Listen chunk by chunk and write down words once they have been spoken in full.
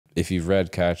if you've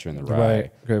read Catcher in the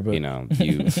Rye, Great book. you know,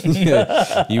 you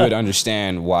you would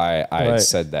understand why I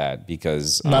said that,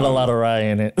 because not a lot of rye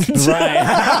in it.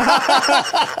 Right.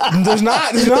 there's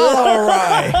not a lot of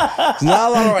rye. There's not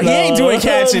a lot of rye. He ain't doing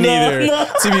catching either.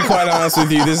 To be quite honest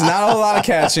with you, there's not a lot of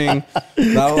catching,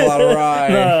 not a lot of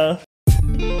rye.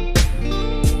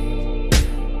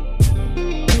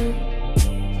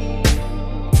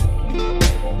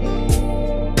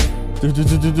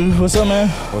 What's up, man?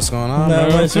 What's going on,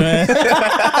 Not bro? much, man.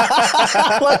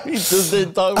 Like we just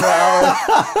didn't talk for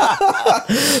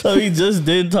hours. Like we just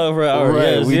didn't talk for hours.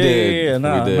 Right, yes, we did. Yeah.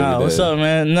 Nah, We did. What's up,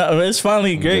 man? No, it's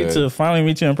finally great good. to finally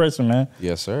meet you in person, man.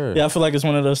 Yes, sir. Yeah, I feel like it's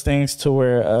one of those things to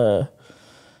where,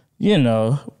 you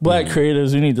know, black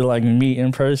creatives, we need to like meet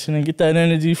in person and get that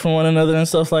energy from one another and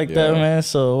stuff like that, man.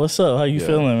 So what's up? How you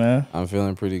feeling, man? I'm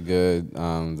feeling pretty good.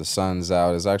 The sun's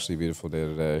out. It's actually a beautiful day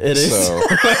today. It is. So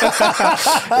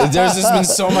there's just been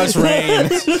so much rain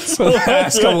for the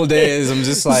past couple of days. I'm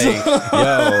just like, yo,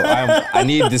 I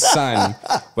need the sun.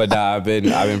 But I've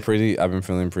been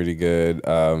feeling pretty good.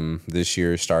 This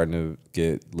year starting to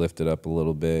get lifted up a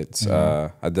little bit.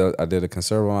 I did a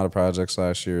considerable amount of projects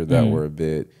last year that were a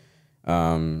bit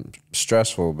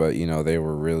stressful, but you know, they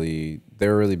were really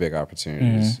big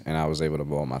opportunities, and I was able to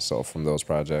mold myself from those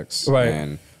projects. Right.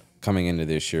 And coming into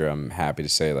this year, I'm happy to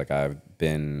say like I've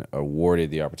been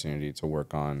awarded the opportunity to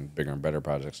work on bigger and better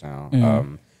projects now.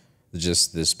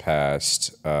 Just this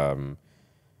past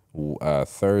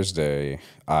Thursday,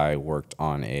 I worked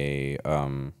on a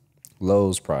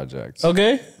Lowe's project.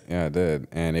 Okay. Yeah, I did.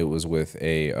 And it was with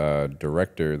a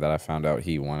director that I found out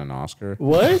he won an Oscar.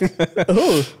 What?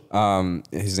 Who?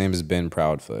 His name is Ben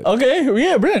Proudfoot. Okay.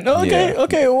 Yeah, Brent. Okay. Yeah.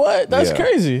 Okay. What? That's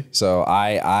crazy. So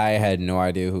I had no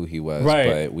idea who he was,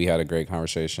 but we had a great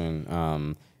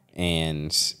conversation.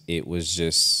 And it was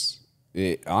just,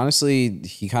 honestly,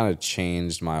 he kind of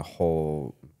changed my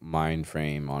whole mind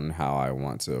frame on how I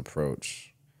want to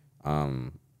approach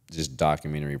just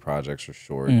documentary projects or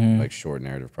short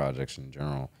narrative projects in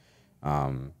general.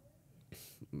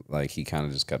 Like he kind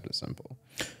of just kept it simple.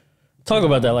 Talk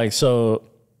about that. Like, so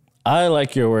I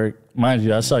like your work. Mind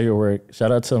you, I saw your work.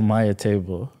 Shout out to Maya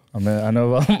Table. I mean, I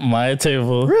know about Maya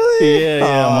Table. Really?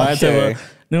 Yeah, Maya Table.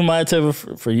 Knew Maya Table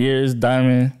for years.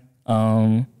 Diamond,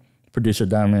 producer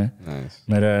Diamond. Nice.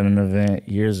 Met her at an event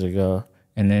years ago,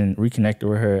 and then reconnected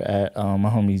with her at my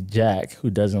homie Jack, who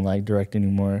doesn't like direct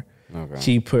anymore. Okay.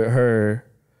 She put her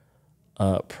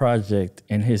project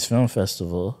in his film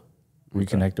festival,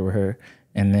 reconnected with her,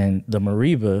 and then the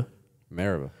Mariba,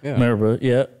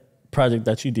 project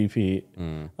that you DP'd.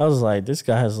 I was like, this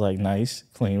guy has like nice,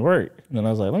 clean work. And then I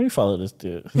was like, let me follow this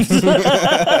dude.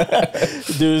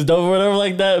 Dude's dope or whatever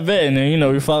like that. Bet. And then, you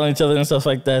know, we follow each other and stuff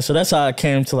like that. So that's how I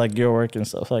came to like your work and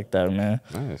stuff like that, man.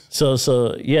 Nice.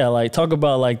 So yeah, like talk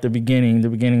about like the beginning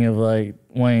of like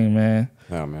Wayne, man.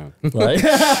 Oh man. Like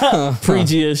pre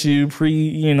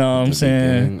GSU, you know what I'm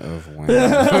saying? Beginning of Wayne.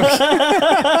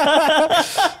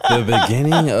 The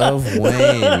beginning of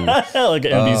Wayne. Like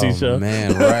an NBC show.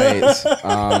 Man, right.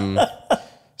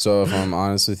 So if I'm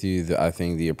honest with you, I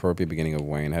think the appropriate beginning of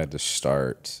Wayne had to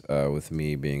start with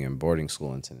me being in boarding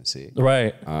school in Tennessee.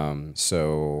 Right.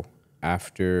 So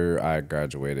after I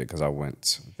graduated, because I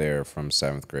went there from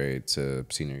 7th grade to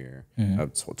senior year,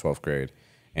 12th grade.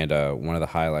 And one of the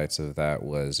highlights of that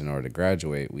was, in order to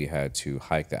graduate, we had to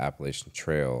hike the Appalachian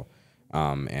Trail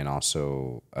and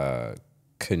also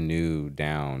canoe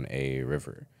down a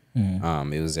river.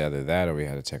 It was either that or we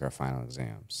had to take our final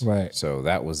exams. Right. So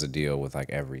that was the deal with like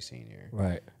every senior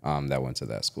that went to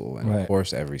that school. And of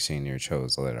course, every senior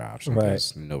chose the later option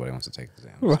because nobody wants to take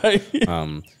exams. Right.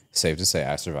 Safe to say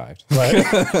I survived.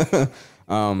 Right.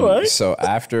 So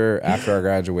after I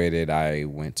graduated, I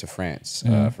went to France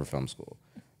for film school.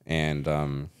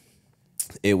 And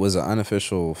it was an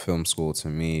unofficial film school to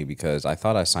me because I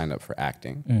thought I signed up for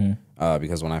acting.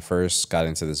 Because when I first got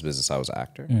into this business, I was an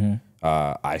actor.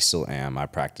 I still am. I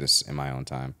practice in my own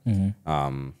time.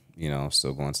 You know,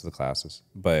 still going to the classes.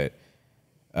 But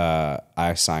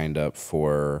I signed up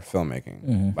for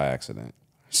filmmaking by accident.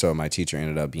 So my teacher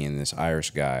ended up being this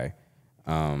Irish guy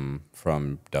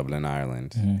from Dublin,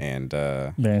 Ireland, and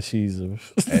Banshees of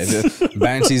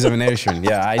Nation.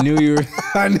 Yeah, I knew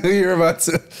you were about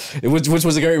to, which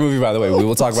was a great movie, by the way. We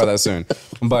will talk about that soon.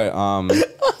 But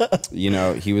you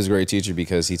know, he was a great teacher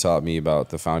because he taught me about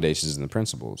the foundations and the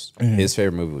principles. His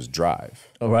favorite movie was Drive.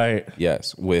 Right.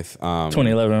 Yes, with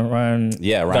 2011 Ryan.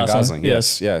 Yeah, Ryan Gosling.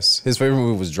 Yes. Yes. His favorite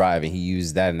movie was Drive, and he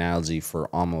used that analogy for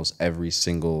almost every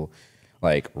single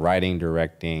like writing,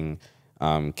 directing,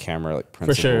 camera like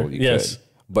principle. For sure. You yes. could.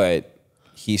 But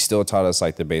he still taught us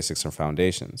like the basics and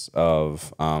foundations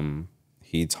of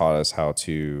He taught us how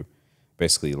to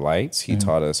basically light. He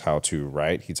taught us how to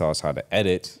write. He taught us how to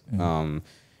edit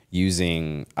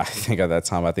using, I think at that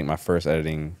time, my first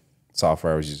editing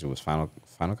software I was using was Final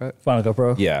Cut. Final Cut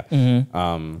Pro. Yeah.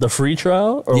 The free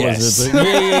trial, or Yes. was it?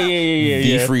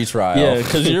 The Free trial. Yeah,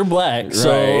 because you're black,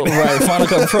 so Final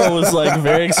Cut Pro was like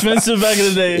very expensive back in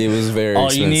the day. It was very All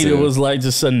expensive. you needed was like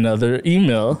just another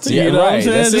email. Yeah, you know what I'm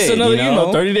saying? That's Just it, another you know?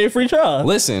 email, 30-day free trial.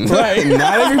 Listen, not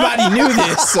everybody knew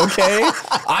this, okay?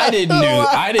 I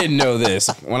didn't know this.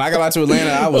 When I got back to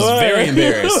Atlanta, I was very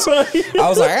embarrassed. I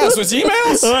was like, I gotta switch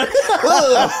emails?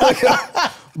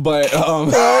 But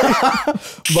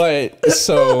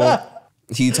so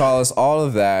he taught us all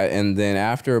of that, and then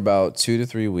after about 2 to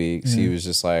 3 weeks, he was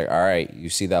just like, all right, you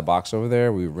see that box over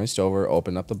there? We reached over,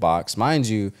 opened up the box. Mind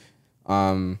you,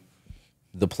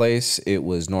 the place, it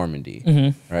was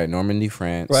Normandy, right? Normandy,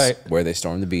 France, where they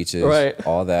stormed the beaches,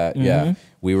 all that. Yeah.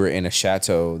 We were in a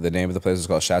chateau. The name of the place was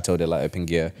called Chateau de la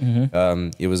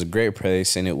Epingue. It was a great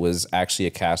place, and it was actually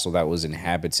a castle that was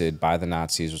inhabited by the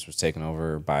Nazis, which was taken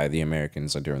over by the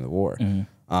Americans during the war.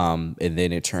 And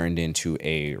then it turned into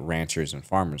a ranchers and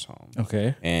farmers home.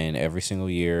 Okay. And every single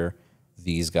year,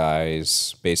 these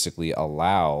guys basically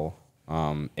allow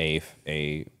a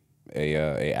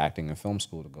acting and film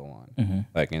school to go on,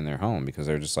 like in their home, because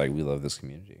they're just like, we love this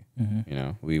community. You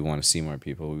know, we want to see more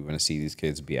people. We want to see these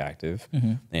kids be active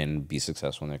and be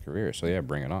successful in their career. So yeah,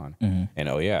 bring it on. And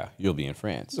oh yeah, you'll be in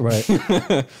France. Right.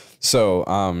 So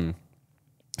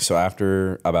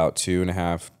after about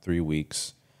 2.5, 3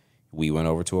 weeks, we went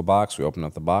over to a box. We opened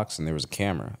up the box, and there was a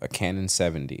camera, a Canon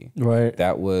 70. Right.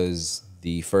 That was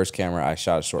the first camera I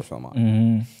shot a short film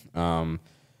on.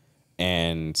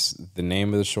 And the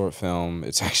name of the short film,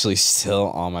 it's actually still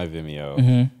on my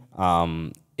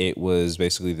Vimeo. It was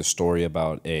basically the story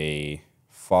about a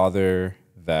father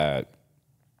that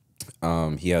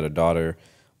he had a daughter,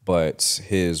 but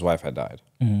his wife had died.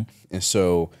 And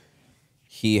so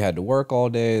he had to work all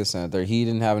day. He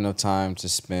didn't have enough time to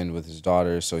spend with his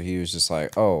daughter. So he was just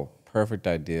like, oh, perfect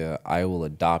idea. I will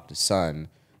adopt a son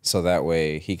so that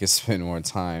way he could spend more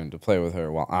time to play with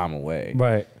her while I'm away.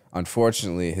 Right.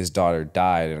 Unfortunately, his daughter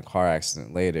died in a car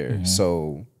accident later.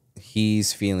 So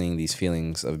he's feeling these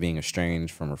feelings of being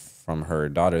estranged from her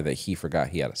daughter that he forgot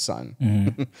he had a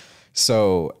son.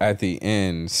 So at the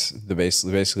end,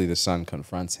 basically the son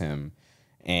confronts him.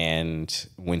 And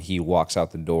when he walks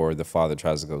out the door, the father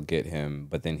tries to go get him.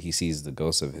 But then he sees the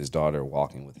ghost of his daughter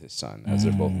walking with his son as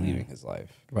they're both leaving his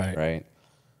life. Right.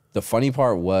 The funny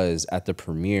part was at the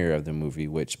premiere of the movie,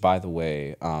 which, by the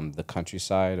way, the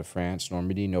countryside of France,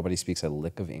 Normandy, nobody speaks a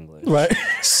lick of English. Right.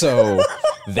 So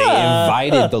they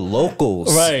invited the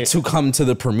locals to come to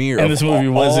the premiere. And this movie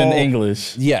was in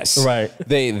English. Yes. Right.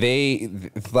 They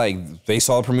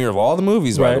saw the premiere of all the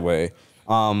movies, by the way.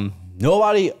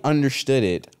 Nobody understood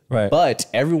it. Right. But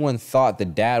everyone thought the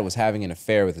dad was having an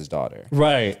affair with his daughter.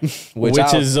 Right. Which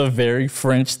is a very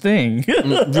French thing.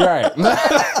 Right.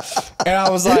 And I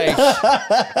was like,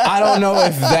 I don't know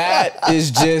if that is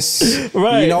just,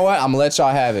 you know what? I'm going to let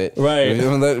y'all have it.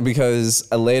 Right.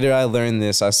 Because later I learned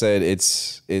this. I said,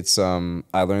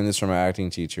 I learned this from an acting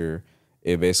teacher.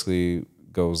 It basically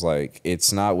goes like,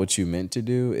 it's not what you meant to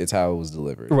do. It's how it was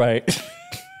delivered. Right.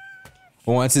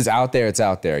 But once it's out there, it's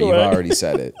out there. You've already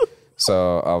said it.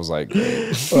 So I was like,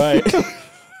 great. Right.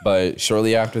 But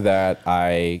shortly after that,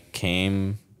 I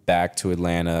came back to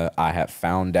Atlanta. I had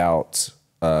found out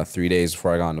 3 days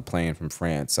before I got on the plane from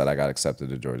France that I got accepted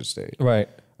to Georgia State. Right.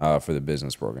 For the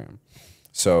business program.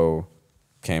 So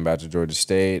came back to Georgia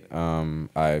State.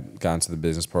 I got into the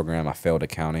business program. I failed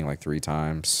accounting like 3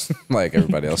 times, like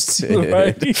everybody else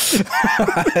did.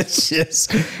 It's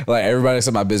just like everybody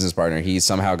except my business partner. He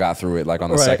somehow got through it like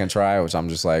on the second try, which I'm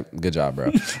just like, good job,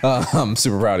 bro. I'm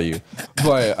super proud of you.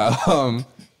 But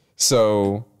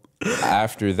so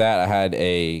after that, I had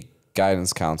a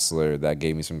guidance counselor that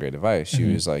gave me some great advice.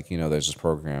 She was like, you know, there's this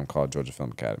program called Georgia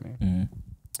Film Academy.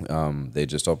 They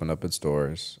just opened up its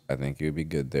doors. I think you'd be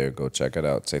good there. Go check it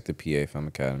out. Take the PA Film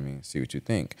Academy. See what you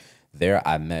think. There,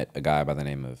 I met a guy by the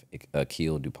name of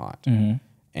Akil DuPont.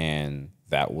 And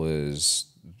that was,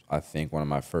 I think, one of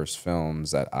my first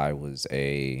films that I was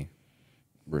a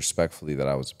PA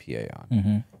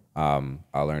on.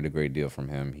 I learned a great deal from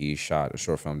him. He shot a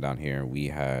short film down here. We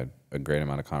had a great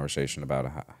amount of conversation about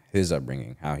his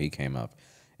upbringing, how he came up,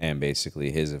 and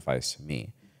basically his advice to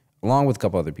me, along with a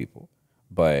couple other people.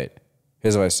 But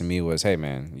his advice to me was, hey,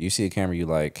 man, you see a camera you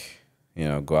like, you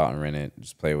know, go out and rent it,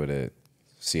 just play with it,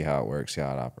 see how it works, see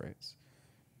how it operates.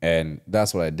 And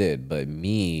that's what I did. But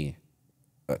me,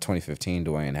 2015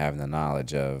 Dwayne having the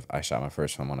knowledge of I shot my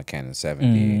first film on a Canon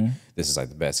 70. This is like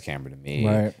the best camera to me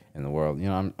in the world. You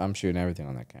know, I'm shooting everything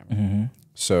on that camera.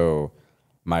 So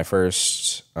my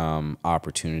first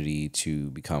opportunity to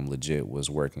become legit was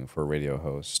working for a radio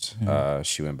host.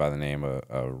 She went by the name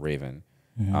of Raven,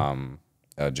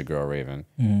 Jagirl Raven,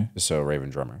 so Raven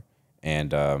drummer,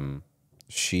 and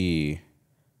she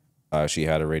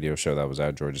had a radio show that was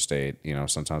at Georgia State. You know,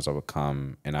 sometimes I would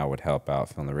come and I would help out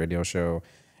film the radio show,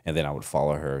 and then I would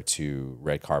follow her to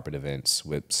red carpet events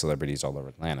with celebrities all over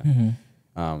Atlanta.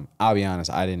 I'll be honest,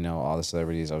 I didn't know all the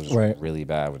celebrities. I was just really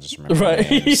bad with just remembering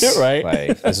names.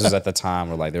 Like, this was at the time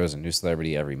where like there was a new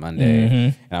celebrity every Monday,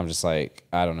 and I'm just like,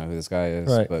 I don't know who this guy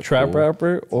is. But trap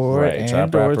rapper or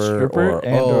trap rapper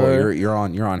or you're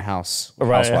on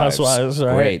Housewives.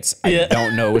 Great. I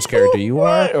don't know which character you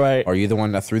are. Are you the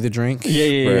one that threw the drink?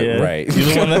 Yeah. Right. You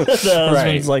the one that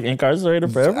husband's like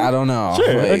incarcerated forever? I don't know.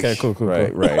 Sure. Like, Okay. Cool.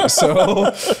 Right.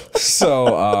 So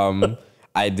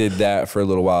I did that for a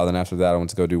little while. Then after that, I went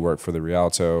to go do work for the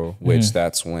Rialto, which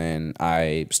that's when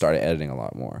I started editing a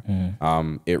lot more.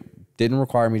 It didn't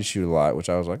require me to shoot a lot, which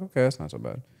I was like, okay, that's not so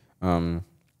bad.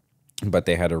 But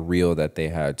they had a reel that they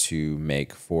had to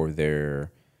make for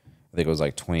their, I think it was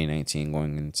like 2019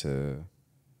 going into,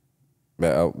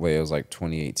 it was like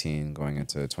 2018 going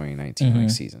into 2019 like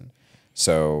season.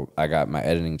 So I got my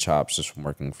editing chops just from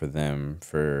working for them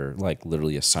for like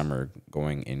literally a summer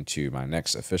going into my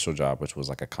next official job, which was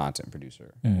like a content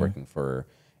producer working for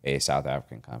a South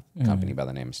African company by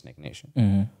the name of Snake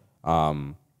Nation.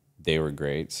 They were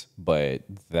great, but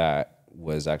that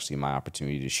was actually my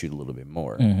opportunity to shoot a little bit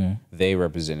more. They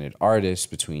represented artists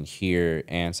between here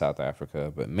and South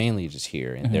Africa, but mainly just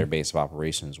here. And their base of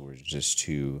operations was just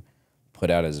to put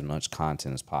out as much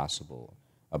content as possible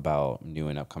about new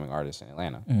and upcoming artists in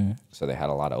Atlanta. So they had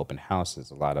a lot of open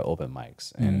houses, a lot of open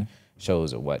mics and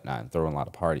shows and whatnot, and throwing a lot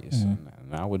of parties. And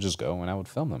I would just go and I would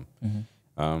film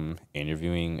them.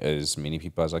 Interviewing as many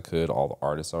people as I could, all the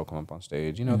artists that would come up on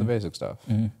stage, you know, the basic stuff.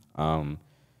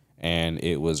 And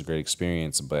it was a great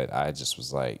experience, but I just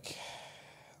was like,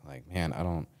 man, I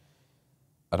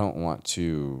don't want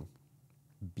to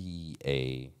be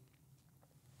a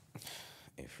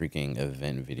freaking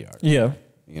event videographer. Yeah.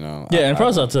 You know, and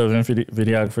props out to event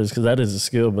videographers because that is a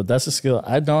skill, but that's a skill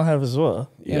I don't have as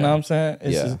well. You know what I'm saying?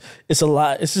 It's a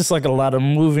lot. It's just like a lot of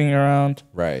moving around,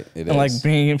 right? It and like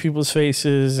being in people's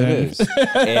faces. It is.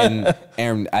 and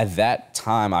at that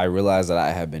time, I realized that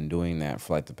I had been doing that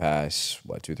for like the past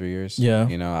 2-3 years. Yeah,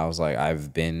 you know, I was like,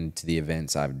 I've been to the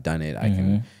events, I've done it. I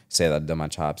can say that I've done my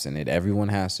chops in it. Everyone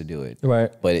has to do it, right?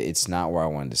 But it's not where I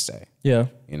wanted to stay. Yeah,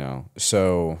 you know.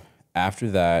 So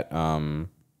after that,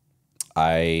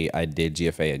 I did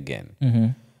GFA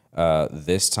again.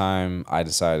 This time I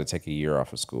decided to take a year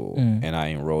off of school and I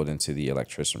enrolled into the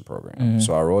electrician program.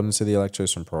 So I enrolled into the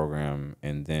electrician program,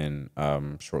 and then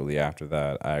shortly after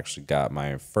that I actually got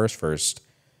my first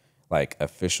like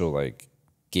official like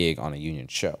gig on a union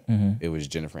show. It was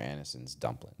Jennifer Aniston's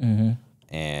Dumpling.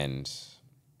 And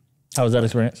how was that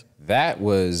experience? That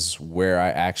was where I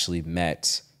actually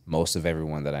met most of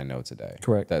everyone that I know today.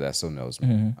 Correct. That still knows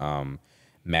me.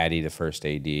 Maddie, the first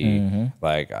AD,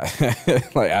 like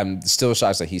I'm still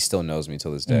shocked that he still knows me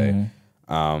till this day.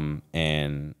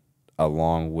 And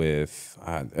along with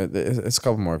it's a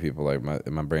couple more people, like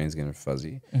my brain's getting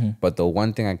fuzzy. But the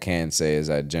one thing I can say is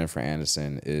that Jennifer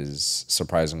Aniston is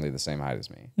surprisingly the same height as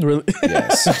me. Really?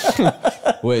 Yes.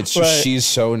 Which she's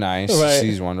so nice.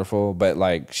 She's wonderful, but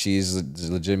like she's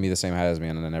legitimately the same height as me,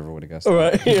 and I never would have guessed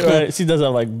that. Right. She does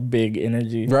have like big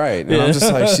energy. Right. And I'm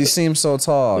just like, she seems so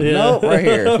tall. Nope, right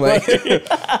here. Like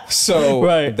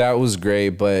so that was great.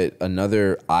 But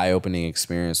another eye-opening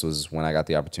experience was when I got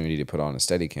the opportunity to put on a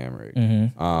Steadicam rig.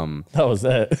 How was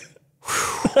that?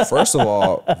 First of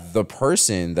all, the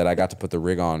person that I got to put the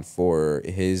rig on for,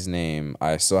 his name,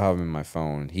 I still have him in my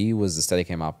phone. He was the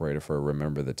Steadicam operator for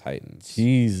Remember the Titans.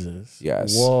 Jesus.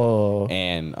 Yes. Whoa.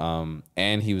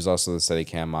 And he was also the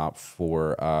Steadicam op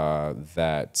for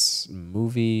that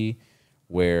movie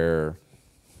where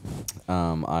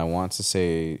I want to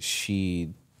say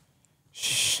she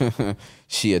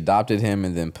adopted him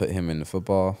and then put him into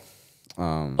football.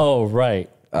 Oh, right.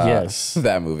 Yes.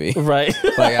 That movie. Right.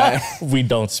 Like we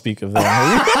don't speak of that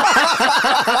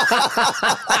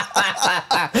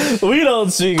movie. We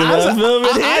don't speak of that film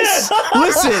in here.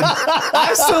 Listen,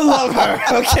 I still love her.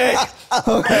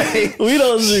 Okay. We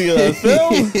don't speak of that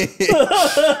film.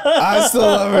 I still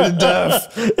love her to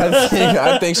death.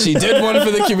 I think she did one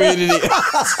for the community.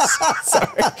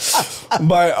 Sorry.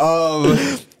 But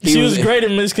She was great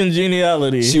at Miss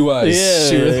Congeniality. She was. Yeah,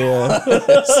 She was.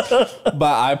 yeah. But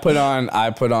I put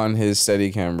on his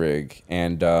Steadicam rig,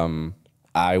 and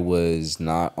I was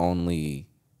not only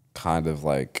kind of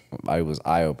like, it was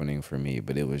eye opening for me,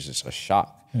 but it was just a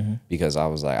shock because I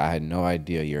was like, I had no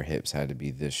idea your hips had to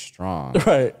be this strong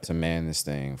to man this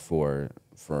thing for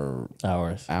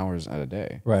hours at a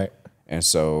day. Right. And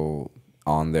so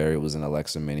on there, it was an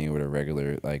Alexa Mini with a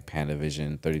regular like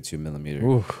Panavision 32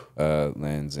 millimeter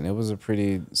lens, and it was a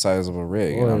pretty sizable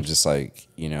rig. And I'm just like,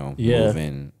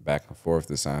 moving back and forth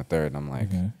this and third, and I'm like,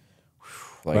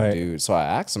 dude. So I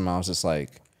asked him, I was just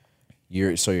like,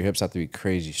 your hips have to be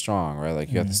crazy strong, right?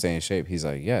 Like you have to stay in shape. He's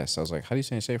like, yes. I was like, how do you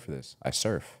stay in shape for this? I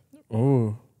surf.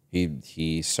 Ooh.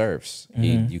 He surfs.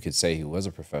 You could say he was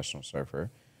a professional surfer,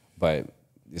 but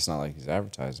it's not like he's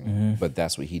advertising. But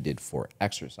that's what he did for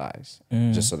exercise,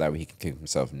 just so that he can keep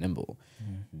himself nimble.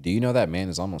 Do you know that man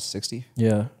is almost 60?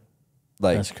 Yeah.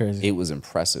 Like, that's crazy. It was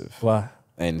impressive. Wow.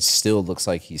 And still looks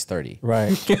like he's 30.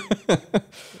 Right.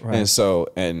 And so,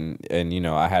 and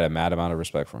I had a mad amount of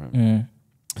respect for him.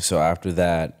 So after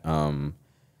that,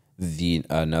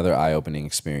 another eye-opening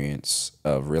experience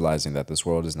of realizing that this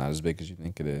world is not as big as you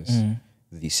think it is.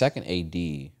 The second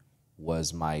AD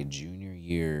was my junior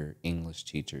year English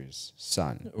teacher's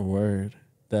son. Word.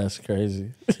 That's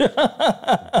crazy.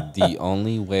 The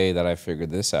only way that I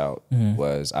figured this out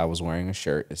was I was wearing a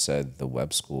shirt. It said the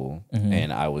Webb School,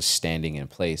 and I was standing in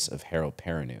place of Harold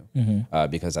Perrineau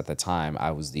because at the time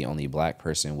I was the only black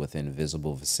person within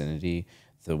visible vicinity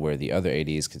to where the other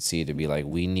ADs could see, to be like,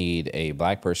 we need a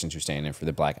black person to stand in for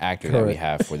the black actor that we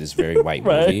have for this very white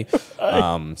movie.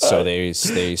 So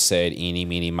they said, eeny,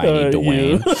 meeny, miny,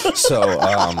 Dwayne. So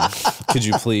could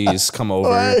you please come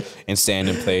over and stand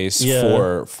in place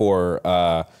for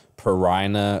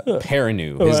Perina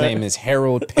Perrineau. His name is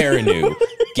Harold Perrineau.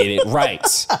 Get it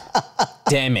right.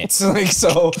 Damn it. Like,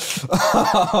 so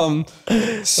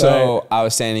I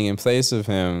was standing in place of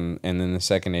him, and then the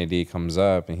second AD comes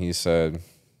up and he said,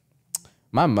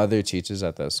 my mother teaches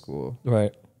at that school.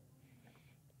 Right.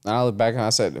 And I looked back and I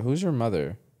said, who's your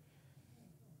mother?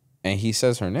 And he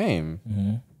says her name.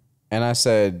 And I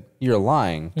said, you're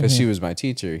lying, because she was my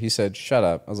teacher. He said, shut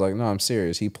up. I was like, no, I'm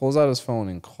serious. He pulls out his phone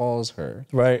and calls her.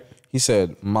 Right. He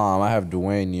said, Mom, I have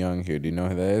Dwayne Young here. Do you know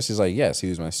who that is? She's like, yes, he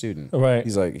was my student. Right.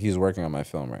 He's like, he's working on my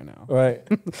film right now. Right.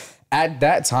 At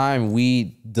that time,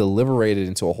 we deliberated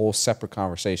into a whole separate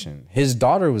conversation. His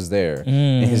daughter was there,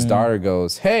 and his daughter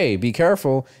goes, hey, be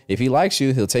careful. If he likes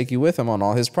you, he'll take you with him on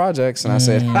all his projects. And I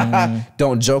said,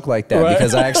 don't joke like that,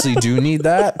 because I actually do need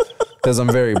that, because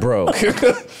I'm very broke.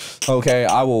 Okay,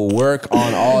 I will work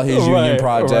on all his union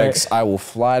projects. I will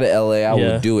fly to LA. I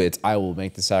will do it. I will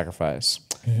make the sacrifice.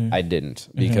 I didn't,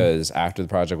 because after the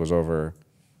project was over,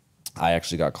 I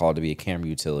actually got called to be a camera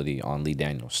utility on Lee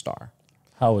Daniels' Star.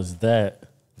 How was that?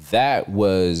 That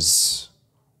was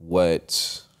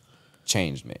what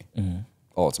changed me,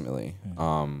 ultimately.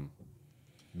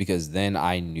 Because then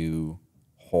I knew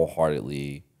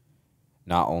wholeheartedly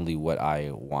not only what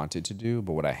I wanted to do,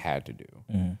 but what I had to do.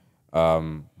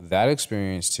 That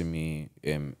experience, to me,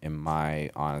 in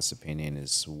my honest opinion,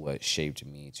 is what shaped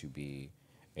me to be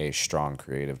a strong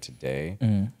creative today,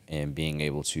 and being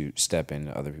able to step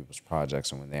into other people's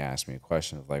projects, and when they ask me a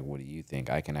question of like, what do you think,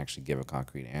 I can actually give a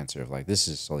concrete answer of like, this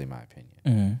is solely my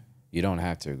opinion. You don't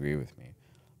have to agree with me,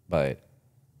 but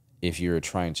if you're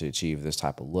trying to achieve this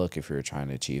type of look, if you're trying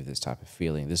to achieve this type of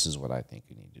feeling, this is what I think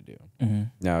you need to do.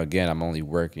 Now, again, I'm only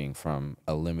working from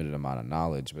a limited amount of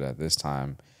knowledge, but at this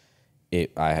time,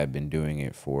 I had been doing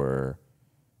it for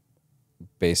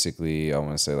basically, I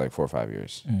want to say like 4 or 5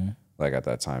 years. Like at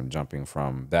that time, jumping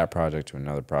from that project to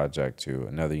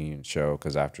another union show,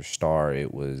 because after Star,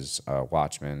 it was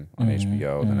Watchmen on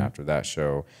HBO. Then after that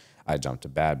show, I jumped to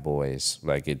Bad Boys.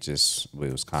 Like it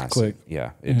was constant. Quick.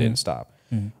 Yeah, it didn't stop.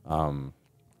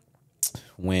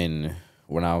 When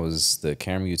I was the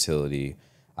camera utility,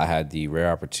 I had the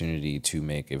rare opportunity to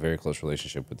make a very close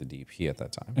relationship with the DP at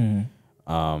that time.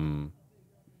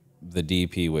 The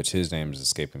DP, which his name is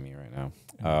escaping me right now,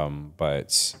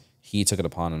 but he took it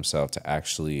upon himself to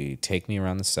actually take me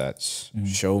around the sets,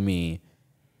 show me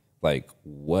the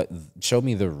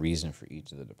reason for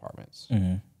each of the departments.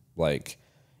 Like,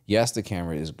 yes, the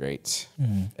camera is great,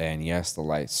 and yes, the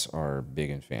lights are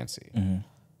big and fancy.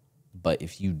 But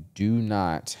if you do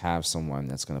not have someone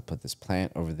that's going to put this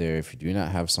plant over there, if you do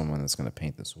not have someone that's going to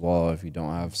paint this wall, if you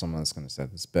don't have someone that's going to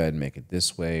set this bed, make it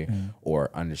this way, or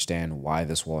understand why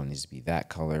this wall needs to be that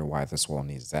color, why this wall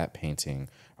needs that painting,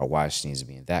 or why she needs to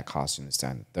be in that costume to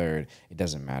stand in third, it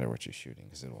doesn't matter what you're shooting,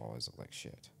 because it will always look like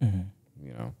shit.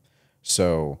 You know?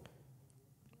 So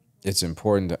it's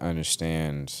important to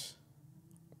understand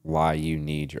why you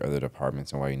need your other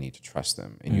departments and why you need to trust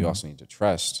them. And you also need to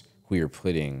trust who you're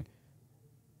putting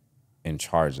in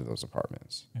charge of those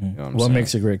departments. You know what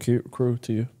makes a great crew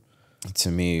to you?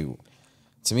 To me,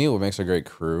 what makes a great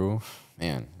crew,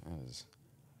 man,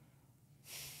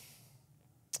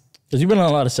 because you've been on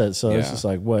a lot of sets, so it's just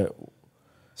like what.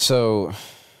 So,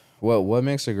 what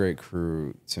makes a great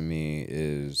crew to me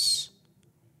is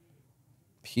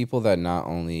people that not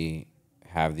only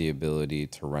have the ability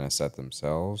to run a set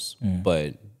themselves,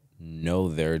 but know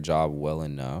their job well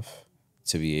enough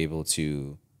to be able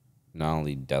to not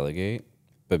only delegate,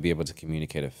 but be able to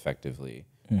communicate effectively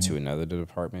to another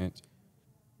department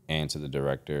and to the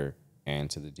director and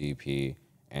to the DP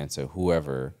and to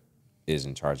whoever is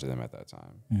in charge of them at that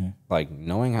time. Like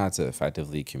knowing how to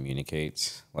effectively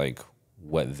communicate like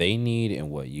what they need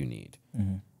and what you need.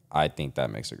 I think that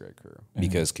makes a great crew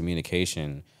because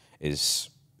communication is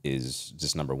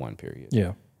just number one, period.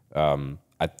 Yeah.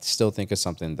 I still think it's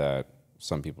something that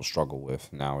some people struggle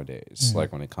with nowadays,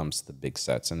 like when it comes to the big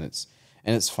sets, and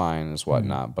it's fine and it's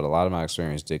whatnot. But a lot of my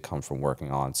experience did come from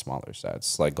working on smaller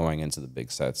sets, like going into the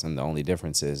big sets. And the only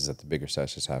difference is that the bigger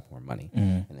sets just have more money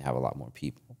and they have a lot more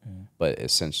people. But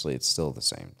essentially, it's still the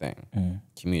same thing.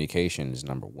 Communication is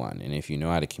number one. And if you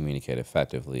know how to communicate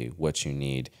effectively what you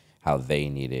need, how they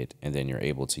need it, and then you're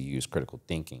able to use critical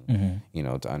thinking, you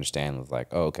know, to understand with like,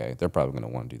 oh, okay, they're probably going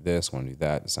to want to do this, want to do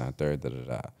that, this and third,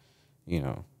 you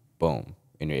know, boom.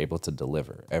 And you're able to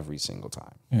deliver every single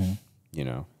time, you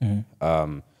know?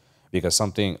 Because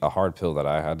a hard pill that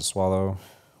I had to swallow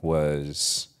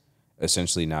was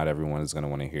essentially not everyone is going to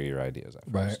want to hear your ideas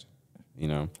at first, you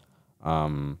know?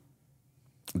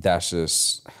 That's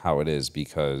just how it is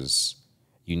because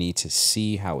you need to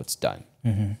see how it's done,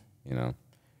 you know?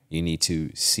 You need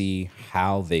to see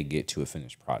how they get to a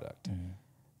finished product.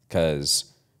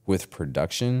 Because with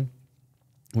production,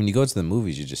 when you go to the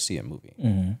movies, you just see a movie.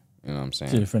 You know what I'm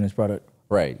saying? See a finished product.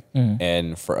 Right.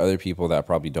 And for other people that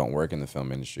probably don't work in the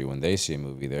film industry, when they see a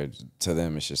movie, to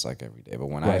them, it's just like every day. But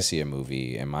when I see a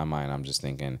movie, in my mind, I'm just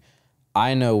thinking,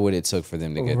 I know what it took for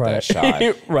them to get that shot.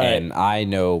 And I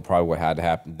know probably what had to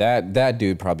happen. That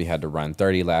dude probably had to run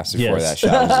 30 laps before that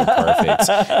shot was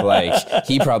perfect. Like,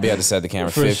 he probably had to set the camera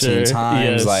 15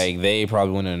 times. Like, they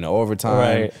probably went into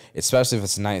overtime. Especially if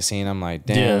it's a night scene. I'm like,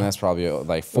 damn, that's probably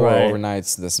like 4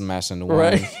 overnights that's smashed into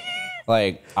one.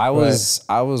 Like I was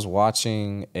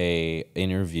watching a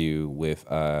interview with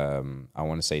I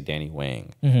want to say Danny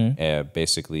Wang,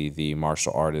 basically the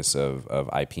martial artist of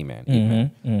IP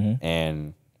Man,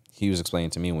 and he was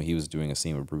explaining to me when he was doing a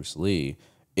scene with Bruce Lee,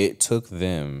 it took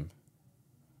them,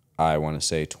 I want to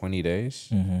say 20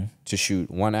 days to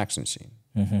shoot one action scene,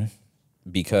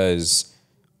 because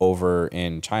over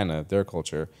in China, their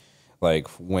culture, like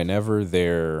whenever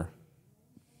they're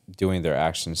doing their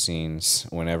action scenes,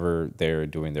 whenever they're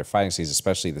doing their fighting scenes,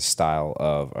 especially the style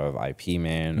of IP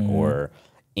Man or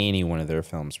any one of their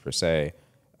films per se,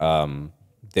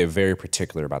 they're very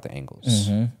particular about the angles.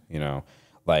 You know,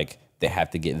 like they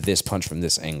have to get this punch from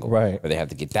this angle, or they have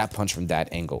to get that punch from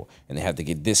that angle, and they have to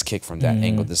get this kick from that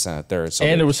angle, this and a third. So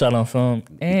and it was shot on film.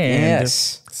 And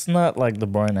it's not like the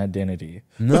Bourne Identity.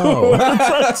 No.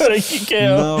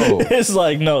 It's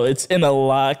like, no, it's in a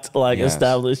locked, like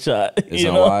established shot. It's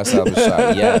in a locked, established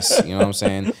shot. Yes. You know what I'm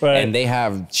saying? And they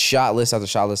have shot list after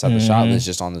shot list after shot list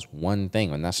just on this one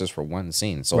thing, and that's just for one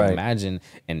scene. So imagine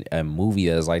a movie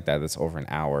that is like that, that's over an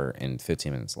hour and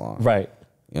 15 minutes long. You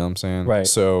know what I'm saying?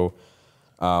 So,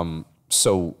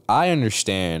 so I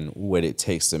understand what it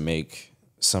takes to make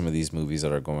some of these movies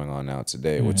that are going on now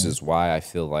today, which is why I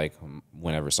feel like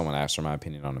whenever someone asks for my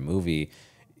opinion on a movie,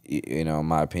 you know,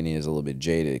 my opinion is a little bit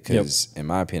jaded because in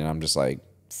my opinion, I'm just like,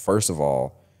 first of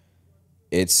all,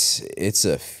 it's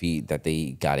a feat that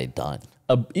they got it done.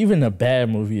 Even a bad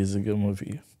movie is a good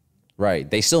movie.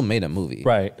 They still made a movie.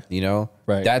 You know?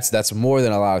 That's more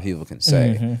than a lot of people can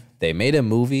say. They made a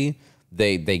movie.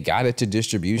 They got it to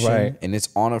distribution and it's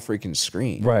on a freaking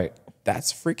screen.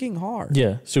 That's freaking hard.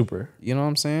 Yeah, super. You know what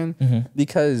I'm saying?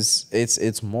 Because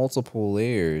it's multiple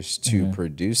layers to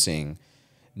producing,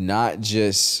 not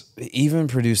just even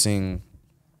producing,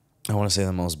 I want to say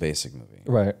the most basic movie.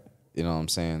 You know what I'm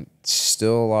saying?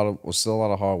 Still a lot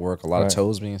of hard work, a lot of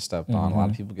toes being stepped on, a lot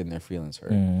of people getting their feelings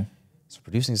hurt. So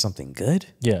producing something good?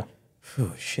 Yeah.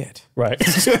 Oh shit!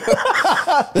 Because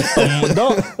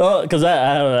I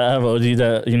have an OG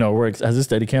that, you know, works as a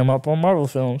steady cam up on Marvel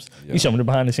films. He showed me the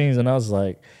behind the scenes, and I was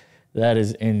like, "That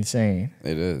is insane."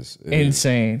 It is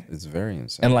insane. It's very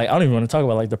insane. And like, I don't even want to talk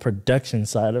about like the production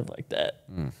side of like that.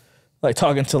 like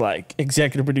talking to like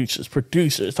executive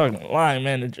producers, talking to line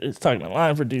managers, talking to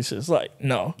line producers. Like,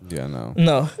 no. Yeah, no.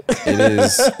 No.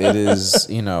 It is,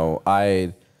 you know,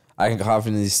 I can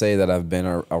confidently say that I've been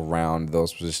around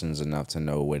those positions enough to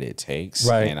know what it takes.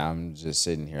 Right. And I'm just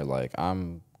sitting here like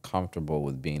I'm comfortable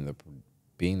with being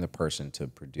the person to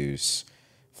produce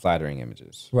flattering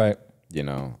images. Right. You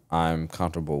know, I'm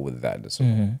comfortable with that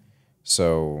discipline.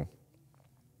 So,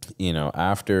 you know,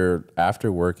 after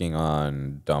working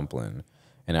on Dumpling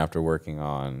and after working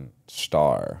on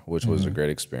Star, which was a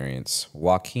great experience,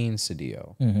 Joaquin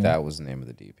Cedillo, that was the name of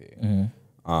the DP.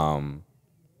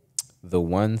 The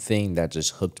one thing that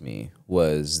just hooked me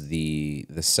was the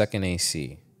second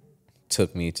AC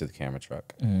took me to the camera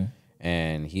truck,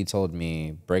 and he told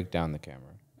me break down the camera.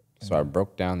 So I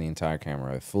broke down the entire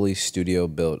camera, a fully studio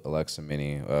built Alexa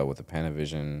Mini with a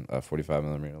Panavision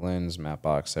 45mm lens, matte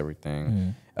box,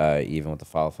 everything, even with the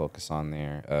file focus on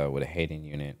there, with a Hayden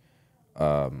unit,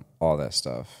 all that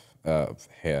stuff.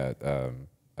 Had a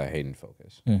Hayden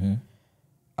focus.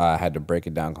 I had to break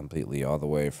it down completely, all the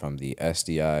way from the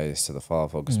SDIs to the follow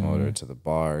focus motor to the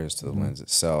bars to the lens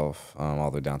itself,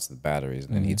 all the way down to the batteries.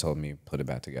 And then he told me put it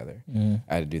back together. I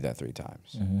had to do that 3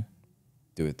 times.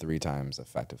 Do it 3 times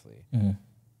effectively.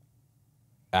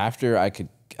 After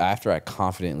I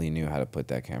confidently knew how to put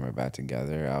that camera back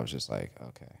together, I was just like,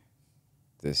 okay,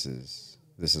 this is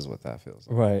what that feels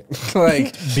like. Right.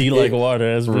 Like be like water,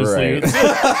 as Bruce Lee would say.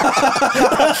 Like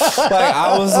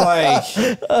I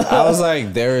was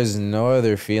like, there is no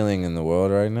other feeling in the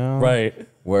world right now. Right.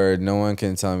 Where no one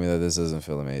can tell me that this doesn't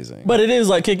feel amazing. But it is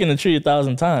like kicking the tree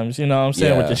 1,000 times, you know what I'm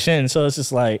saying, with the shin. So it's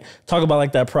just like, talk about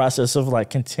like that process of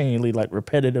like continually like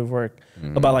repetitive work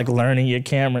about like learning your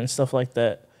camera and stuff like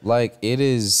that. Like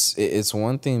it's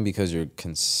one thing because you're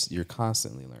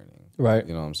constantly learning. Right.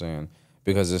 You know what I'm saying?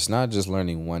 Because it's not just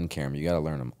learning one camera, you got to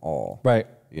learn them all. Right.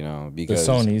 You know, because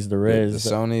the Sonys, the Reds, the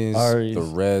Sonys, Aries, the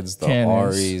Reds, the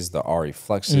Canons. Aries, the Ari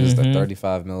Flexes, the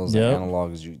 35 mils, the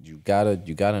analogs. You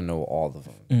gotta know all of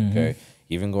them. Okay,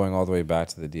 even going all the way back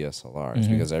to the DSLRs,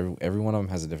 because every one of them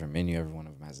has a different menu. Every one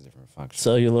of them has a different function.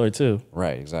 Celluloid too.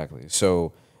 Right. Exactly.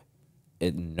 So,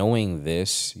 knowing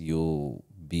this, you'll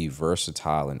be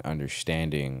versatile in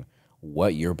understanding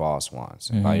what your boss wants.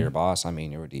 And by your boss, I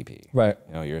mean your DP. Right.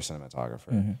 You know, your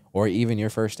cinematographer. Or even your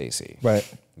first AC. Right.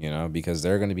 You know, because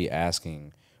they're going to be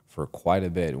asking for quite a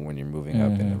bit when you're moving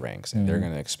up in the ranks, and they're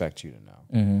going to expect you to know.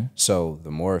 So the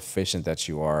more efficient that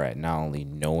you are at not only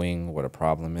knowing what a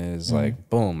problem is, like,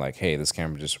 boom, like, hey, this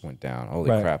camera just went down. Holy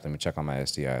crap, let me check on my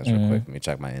SDIs real quick. Let me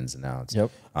check my ins and outs.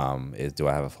 Yep. Do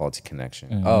I have a faulty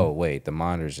connection? Oh, wait, the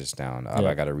monitor's just down.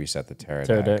 I got to reset the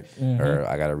Teradek. Or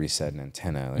I got to reset an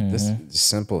antenna. Like this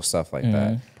simple stuff like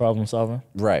that. Problem solving.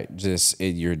 Right. Just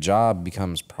your job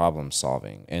becomes problem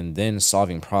solving, and then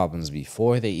solving problems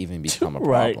before they even become a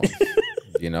problem.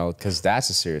 You know, because that's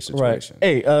a serious situation.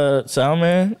 Right. Hey, sound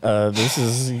man, this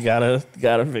is you gotta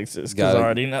fix this because I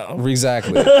already know.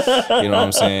 Exactly. You know what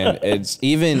I'm saying? It's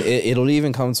even it'll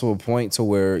even come to a point to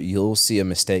where you'll see a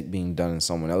mistake being done in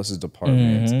someone else's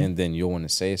department, and then you'll want to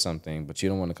say something, but you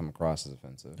don't want to come across as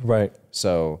offensive. Right.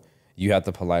 So you have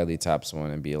to politely tap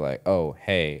someone and be like, "Oh,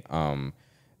 hey,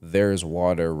 there's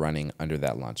water running under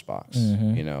that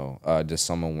lunchbox. You know, does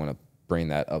someone want to bring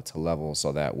that up to level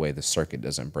so that way the circuit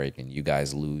doesn't break and you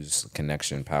guys lose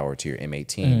connection power to your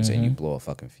M18s and you blow a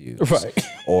fucking fuse, right?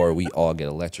 Or we all get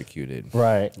electrocuted,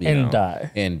 right, and die,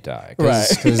 right?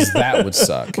 Because that would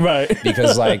suck, right?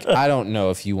 Because like I don't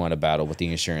know if you want to battle with the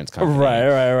insurance company,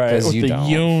 right, because you don't.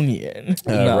 Union,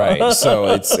 no. Right? So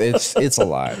it's a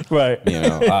lot, right? You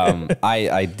know,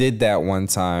 I did that one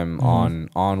time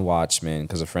on Watchmen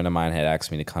because a friend of mine had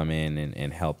asked me to come in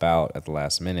and help out at the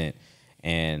last minute.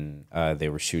 And they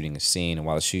were shooting a scene, and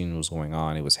while the shooting was going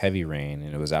on, it was heavy rain,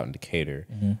 and it was out in Decatur.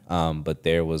 But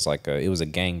there was it was a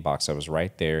gang box that was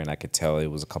right there, and I could tell it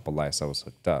was a couple lights that was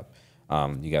hooked up.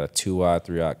 You got a 2-aught,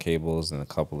 3-aught cables, and a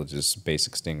couple of just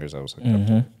basic stingers that was hooked up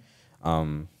to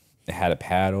it. It had a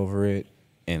pad over it,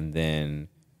 and then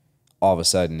all of a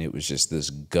sudden, it was just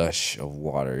this gush of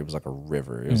water. It was like a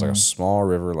river. It was like a small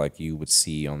river like you would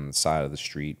see on the side of the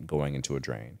street going into a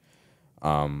drain.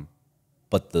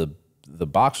 But the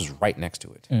box was right next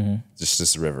to it, just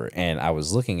this river. And I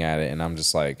was looking at it, and I'm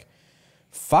just like,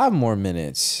 5 more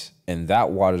minutes, and that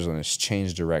water's going to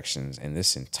change directions, and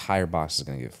this entire box is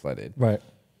going to get flooded. Right.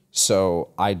 So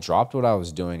I dropped what I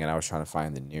was doing, and I was trying to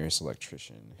find the nearest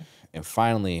electrician, and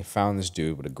finally found this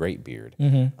dude with a great beard.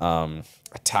 I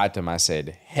tapped him. I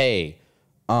said, hey,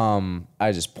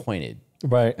 I just pointed.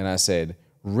 Right. And I said,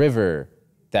 river,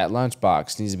 that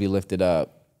lunchbox needs to be lifted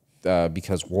up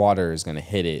because water is going to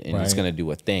hit it and it's going to do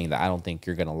a thing that I don't think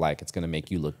you're going to like. It's going to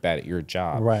make you look bad at your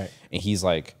job. Right. And he's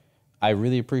like, I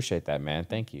really appreciate that, man.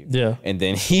 Thank you. Yeah. And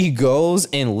then he goes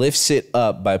and lifts it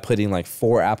up by putting like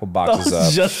 4 apple boxes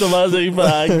up. Just about to say,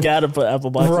 I gotta put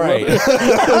apple boxes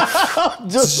up.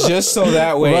 just so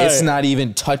that way it's not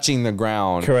even touching the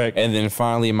ground. Correct. And then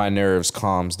finally my nerves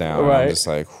calms down. Right. I'm just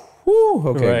like, whew,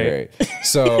 okay, great.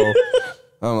 So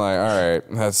I'm like, all right,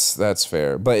 that's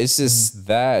fair. But it's just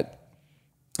that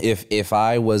if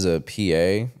I was a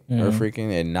PA or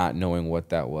freaking and not knowing what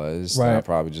that was, then I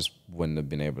probably just wouldn't have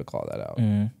been able to call that out.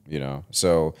 You know?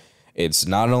 So it's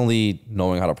not only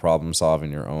knowing how to problem solve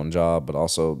in your own job, but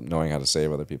also knowing how to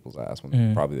save other people's ass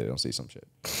when probably they don't see some shit.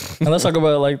 And let's talk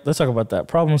about that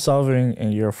problem solving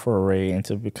and your foray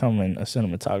into becoming a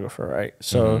cinematographer, right?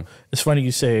 So it's funny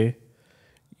you say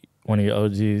one of your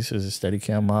OGs is a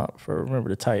Steadicam op for Remember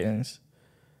the Titans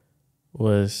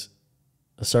was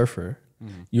a surfer.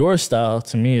 Your style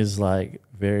to me is like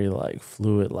very like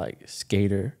fluid, like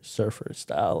skater surfer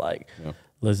style, like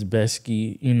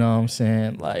Lesbesky, you know what I'm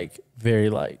saying? Like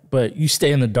very like, but you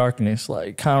stay in the darkness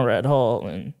like Conrad Hall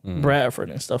and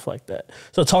Bradford and stuff like that.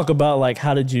 So talk about like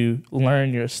how did you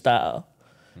learn your style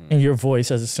and your voice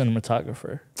as a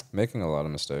cinematographer? Making a lot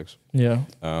of mistakes. Yeah.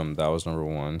 That was number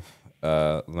one.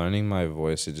 Learning my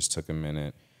voice, it just took a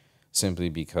minute. Simply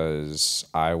because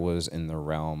I was in the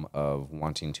realm of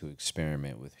wanting to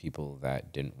experiment with people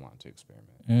that didn't want to experiment.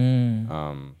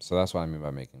 So that's what I mean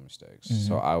by making mistakes.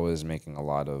 So I was making a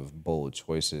lot of bold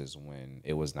choices when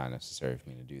it was not necessary for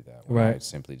me to do that. When I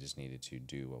simply just needed to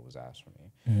do what was asked for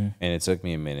me. And it took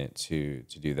me a minute to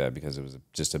do that because it was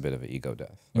just a bit of an ego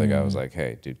death. Like I was like,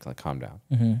 hey, dude, like, calm down.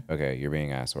 Okay, you're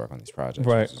being asked to work on these projects,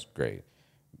 which is great.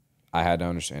 I had to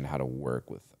understand how to work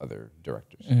with other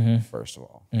directors, first of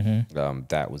all.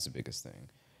 That was the biggest thing.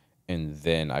 And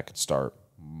then I could start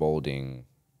molding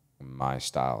my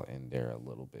style in there a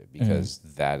little bit because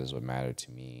that is what mattered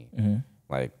to me,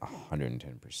 like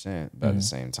 110%. But at the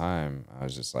same time, I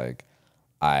was just like,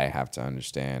 I have to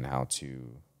understand how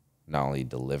to not only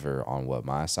deliver on what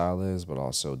my style is, but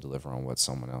also deliver on what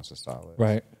someone else's style is.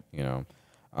 Right. You know?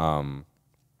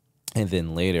 And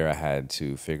then later I had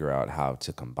to figure out how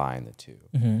to combine the two.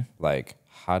 Like,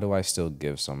 how do I still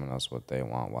give someone else what they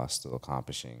want while still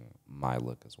accomplishing my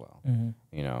look as well?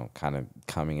 You know, kind of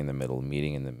coming in the middle,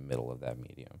 meeting in the middle of that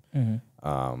medium.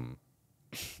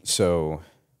 So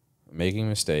making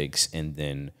mistakes and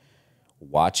then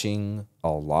watching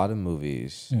a lot of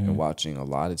movies and watching a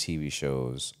lot of TV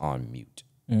shows on mute.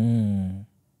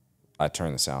 I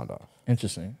turned the sound off.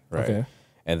 Interesting. Right. Okay.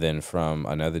 And then from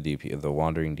another DP, the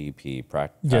wandering DP,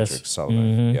 Patrick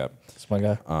Sullivan. Yep, that's my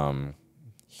guy.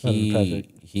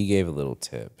 He gave a little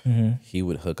tip. He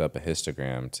would hook up a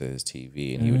histogram to his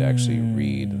TV, and he would actually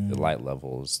read the light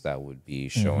levels that would be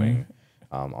showing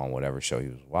on whatever show he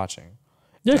was watching.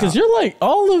 Yeah, because you're like,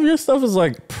 all of your stuff is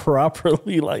like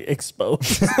properly like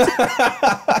exposed. And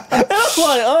I'm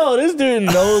like, oh, this dude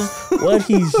knows what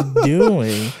he's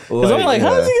doing. Because I'm like,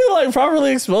 how does he get like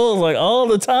properly exposed like all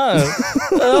the time?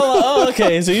 And I'm like, oh,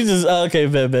 okay, so you just, okay,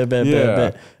 bet.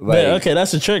 Okay,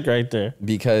 that's a trick right there.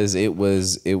 Because it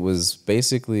was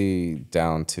basically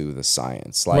down to the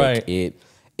science. Like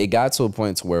it got to a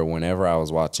point to where whenever I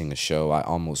was watching a show, I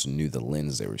almost knew the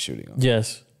lens they were shooting on.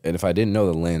 Yes. And if I didn't know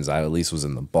the lens, I at least was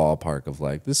in the ballpark of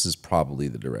like, this is probably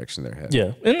the direction they're heading.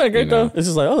 Yeah. Isn't that great though? It's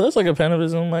just like, oh, that's like a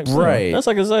Panavision mic. Right. That's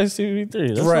like a Zeiss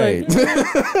TV3. That's right.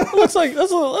 Like, looks like,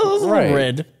 that's a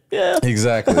red. Yeah.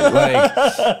 Exactly.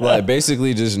 Like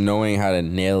basically just knowing how to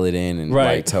nail it in and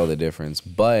like tell the difference.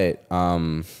 But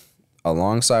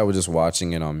alongside with just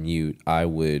watching it on mute, I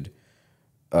would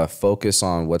focus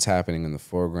on what's happening in the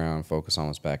foreground, focus on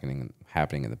what's happening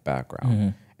in the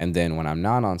background. And then when I'm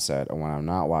not on set or when I'm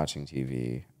not watching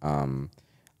TV, I'm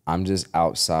just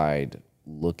outside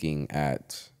looking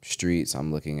at streets.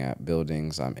 I'm looking at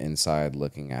buildings. I'm inside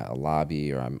looking at a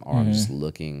lobby, or I'm just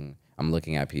looking. I'm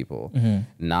looking at people,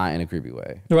 not in a creepy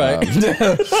way. Right.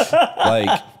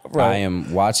 I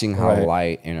am watching how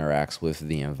light interacts with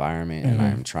the environment, and I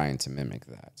am trying to mimic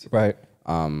that. Right.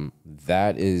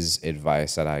 That is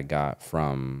advice that I got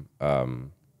from.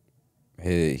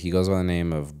 He goes by the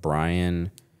name of Brian.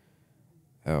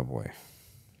 Oh boy.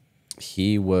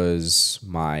 He was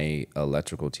my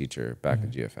electrical teacher back at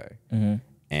GFA. And,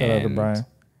 shout out to Brian.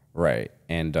 Right.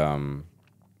 And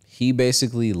he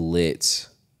basically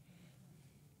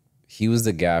he was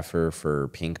the gaffer for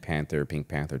Pink Panther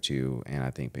 2, and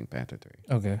I think Pink Panther 3.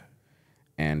 Okay.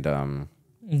 And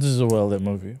this is a well-lit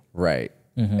movie. Right.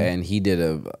 And he did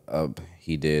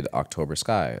He did October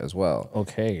Sky as well.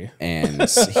 Okay. And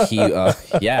he,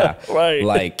 yeah, Right.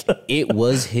 like it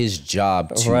was his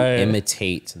job to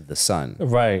imitate the sun,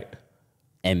 Right.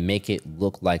 and make it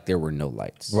look like there were no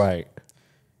lights. Right.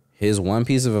 His one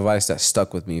piece of advice that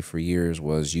stuck with me for years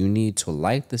was you need to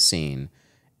light the scene,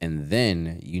 and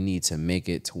then you need to make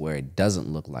it to where it doesn't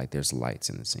look like there's lights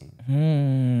in the scene.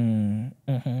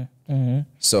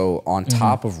 So on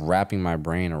top of wrapping my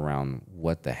brain around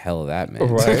what the hell that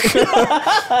meant,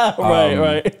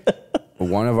 Right.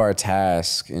 one of our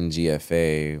tasks in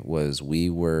GFA was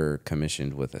we were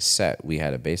commissioned with a set. We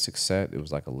had a basic set. It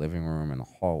was like a living room and a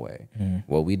hallway.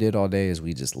 What we did all day is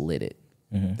we just lit it.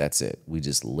 That's it. We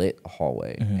just lit a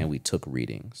hallway and we took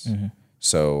readings.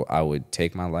 So I would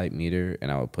take my light meter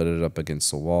and I would put it up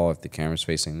against the wall. If the camera's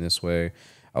facing this way,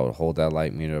 I would hold that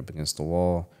light meter up against the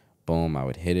wall. Boom, I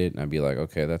would hit it and I'd be like,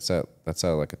 okay, that's at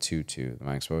like a 2-2.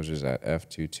 My exposure is at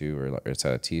F2-2, or it's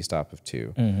at a T stop of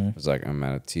 2. It's like I'm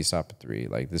at a T stop of 3.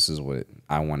 Like this is what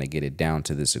I want to get it down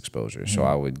to, this exposure. So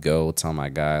I would go tell my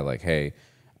guy like, hey,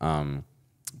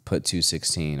 put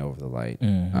 216 over the light.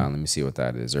 Let me see what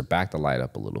that is, or back the light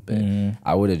up a little bit.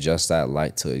 I would adjust that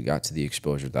light till it got to the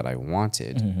exposure that I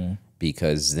wanted,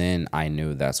 because then I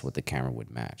knew that's what the camera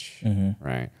would match,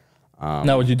 right?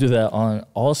 Now, would you do that on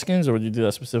all skins, or would you do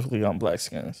that specifically on black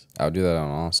skins? I would do that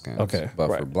on all skins. Okay, but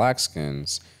for black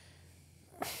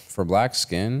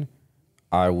skin,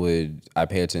 I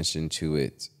pay attention to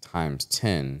it times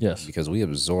 10. Yes, because we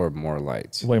absorb more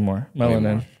light. Way more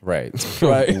melanin. Right.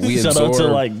 Right. We Shout absorb, out to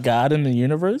like God in the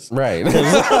universe. Right.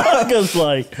 Because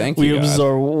like we God.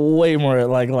 absorb way more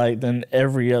like light than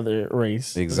every other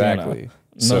race. Exactly.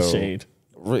 No shade.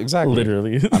 Exactly.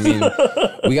 Literally. I mean,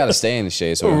 we got to stay in the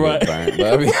shade so we don't get burnt.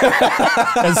 But I mean,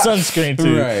 and sunscreen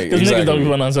too. Right. Because niggas don't be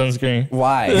putting on sunscreen.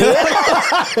 Why?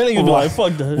 Niggas be like,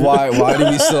 fuck that. Why do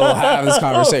we still have this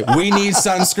conversation? We need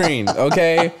sunscreen,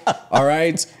 okay? All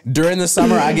right? During the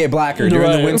summer, I get blacker.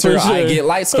 During the winter, I get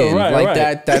light skin.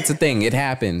 That's a thing. It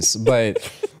happens.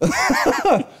 But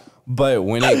but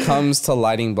when it comes to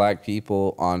lighting black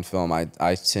people on film,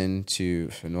 I tend to,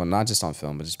 well, not just on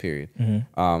film, but just period.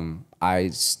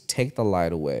 I take the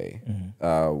light away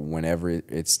whenever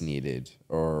it's needed,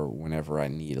 or whenever I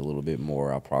need a little bit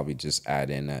more. I'll probably just add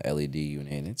in a LED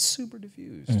unit, and it's super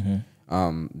diffused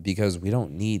because we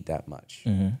don't need that much.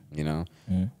 You know,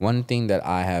 one thing that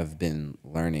I have been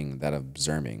learning, that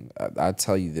observing, I'll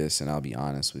tell you this, and I'll be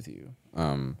honest with you.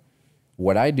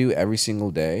 What I do every single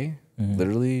day,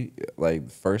 literally, like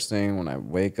first thing when I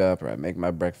wake up or I make my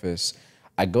breakfast,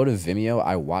 I go to Vimeo.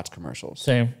 I watch commercials.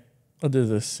 Same. I do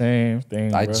the same thing.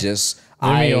 Bro.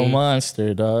 Vimeo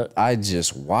monster, dog. I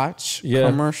just watch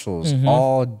commercials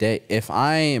all day. If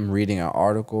I am reading an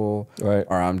article,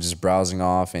 or I'm just browsing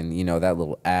off, and you know that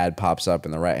little ad pops up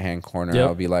in the right hand corner,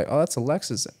 I'll be like, "Oh, that's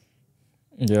Alexa's."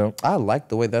 Yeah, I like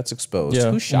the way that's exposed.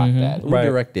 Who shot that? Who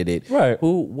directed it?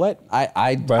 Who? What?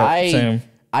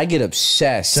 I get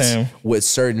obsessed with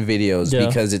certain videos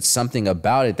because it's something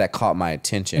about it that caught my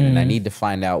attention, and I need to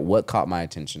find out what caught my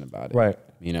attention about it.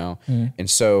 You know, and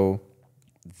so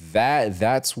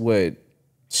that's what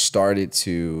started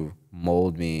to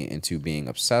mold me into being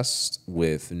obsessed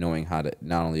with knowing how to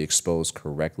not only expose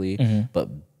correctly, but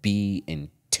be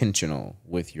intentional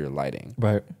with your lighting.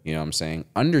 You know what I'm saying?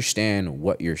 Understand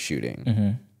what you're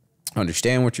shooting.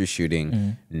 Understand what you're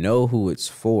shooting, know who it's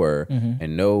for,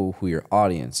 and know who your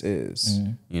audience is.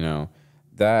 You know,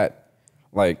 that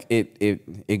like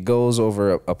it goes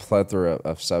over a plethora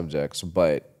of subjects,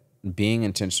 but being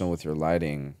intentional with your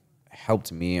lighting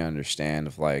helped me understand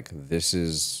of like, this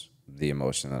is the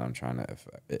emotion that I'm trying to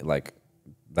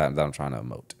that I'm trying to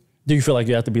emote. Do you feel like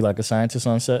you have to be like a scientist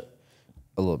on set?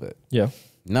 A little bit. Yeah.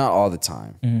 Not all the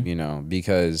time, you know,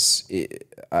 because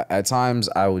at times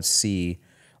I would see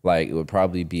like it would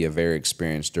probably be a very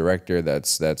experienced director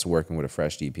that's working with a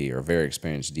fresh DP, or a very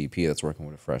experienced DP that's working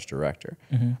with a fresh director.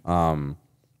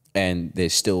 And there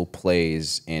still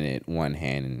plays in it one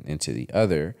hand and into the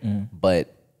other.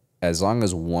 But as long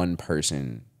as one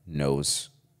person knows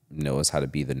how to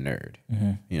be the nerd,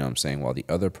 you know what I'm saying, while the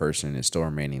other person is still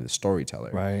remaining the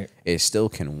storyteller, it still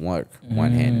can work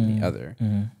one hand in the other.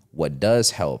 What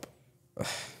does help,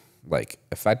 like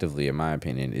effectively, in my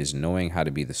opinion, is knowing how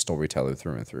to be the storyteller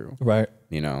through and through.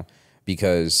 You know,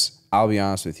 because I'll be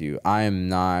honest with you, I am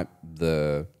not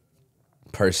the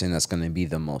person that's going to be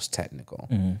the most technical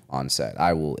on set.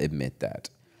 I will admit that.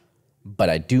 But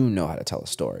I do know how to tell a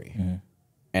story.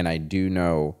 And I do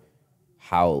know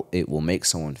how it will make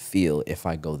someone feel if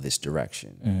I go this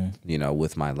direction, you know,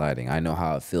 with my lighting. I know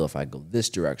how I feel if I go this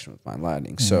direction with my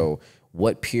lighting. So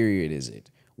what period is it?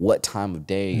 what time of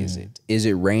day is it? Is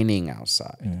it raining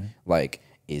outside? Like,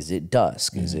 is it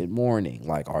dusk? Is it morning?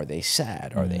 Like, are they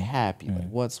sad? Are they happy? Like,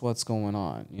 what's going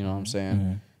on? You know what I'm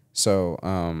saying?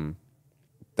 So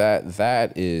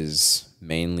that is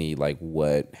mainly like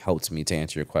what helped me to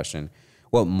answer your question.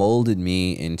 What molded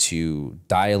me into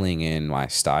dialing in my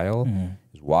style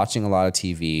is watching a lot of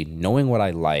TV, knowing what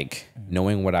I like,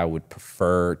 knowing what I would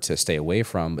prefer to stay away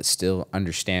from, but still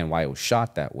understand why it was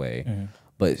shot that way.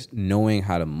 But knowing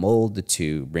how to mold the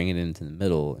two, bring it into the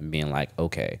middle, and being like,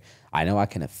 okay, I know I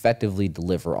can effectively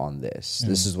deliver on this.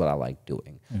 This is what I like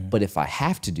doing. But if I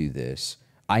have to do this,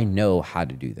 I know how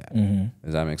to do that.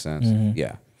 Does that make sense?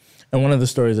 Yeah. And one of the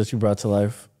stories that you brought to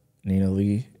life, Nina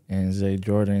Lee and Zay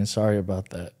Jordan, sorry about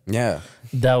that. Yeah.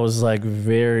 That was like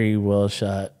very well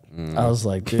shot. I was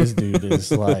like, this dude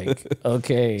is like,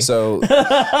 okay. So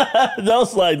I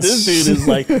was like, this dude is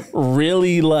like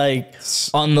really like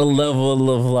on the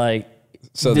level of like,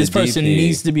 so this the person DP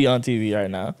needs to be on TV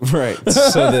right now. Right.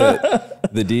 So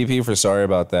the DP for Sorry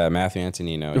About That, Matthew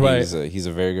Antonino, Right. he's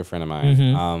a very good friend of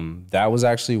mine. That was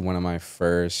actually one of my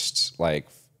first like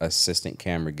assistant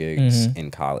camera gigs in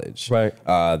college. Right.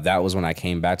 That was when I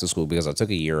came back to school because I took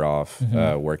a year off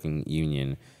working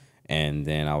union. And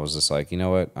then I was just like, you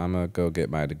know what? I'm going to go get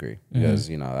my degree because,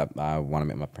 you know, I want to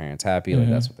make my parents happy. Like,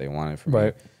 that's what they wanted from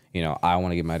me. You know, I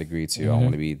want to get my degree too. I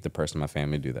want to be the person in my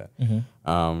family to do that.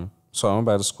 So I went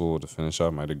back to school to finish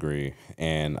up my degree.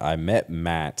 And I met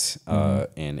Matt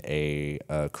in a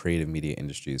creative media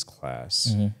industries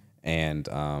class. And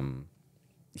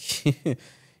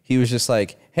he was just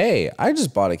like, hey, I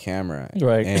just bought a camera.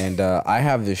 Right. And I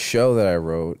have this show that I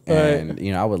wrote. And,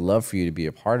 you know, I would love for you to be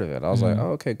a part of it. I was like,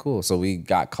 oh, okay, cool. So we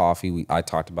got coffee. I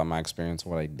talked about my experience,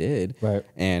 what I did. Right.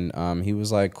 And he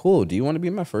was like, cool, do you want to be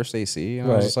my first AC? And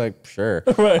I was just like, sure.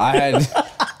 Right.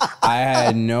 I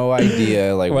had no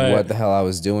idea like what the hell I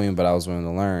was doing, but I was willing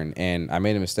to learn. And I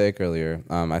made a mistake earlier.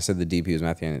 I said the DP was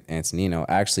Matthew Antonino.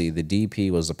 Actually, the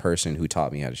DP was the person who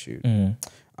taught me how to shoot.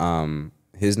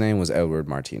 His name was Edward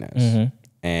Martinez.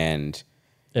 And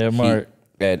Ed Mart.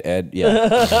 Ed,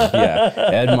 yeah. Yeah.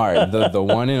 Ed Mart, the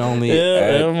one and only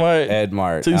Ed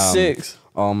Mart. 2'6".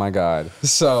 Oh my God.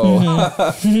 So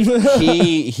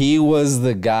he was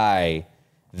the guy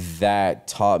that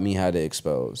taught me how to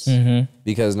expose.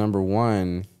 Because number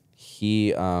one, he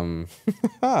had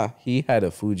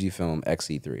a Fujifilm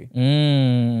XE3.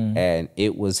 And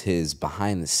it was his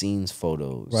behind the scenes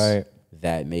photos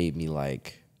that made me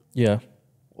like,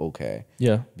 okay.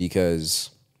 Yeah. Because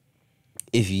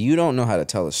if you don't know how to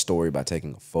tell a story by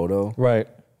taking a photo,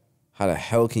 how the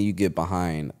hell can you get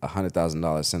behind a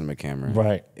 $100,000 cinema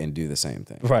camera and do the same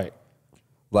thing?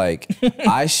 Like,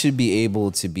 I should be able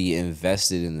to be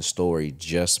invested in the story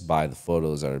just by the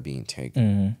photos that are being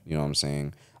taken. You know what I'm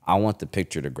saying? I want the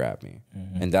picture to grab me.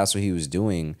 And that's what he was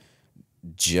doing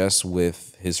just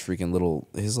with his freaking little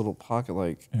pocket,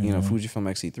 like, you know, Fujifilm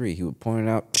XE3. He would point it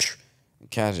out,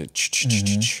 catch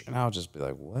it, and I would just be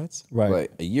like, what?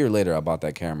 Like, a year later, I bought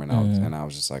that camera, and I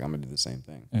was just like, I'm going to do the same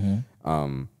thing.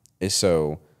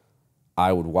 So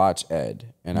I would watch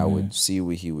Ed, and I would see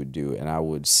what he would do, and I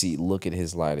would look at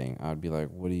his lighting. I would be like,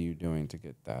 what are you doing to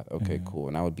get that? Okay, cool.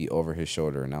 And I would be over his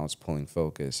shoulder, and I was pulling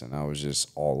focus, and I was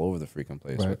just all over the freaking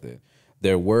place with it.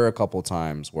 There were a couple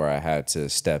times where I had to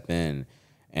step in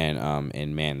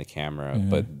and man the camera,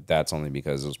 but that's only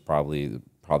because it was probably a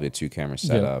 2-camera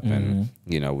setup, and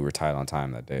you know, we were tight on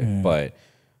time that day. But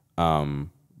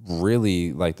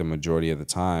really, like, the majority of the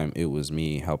time, it was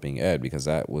me helping Ed, because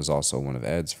that was also one of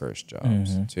Ed's first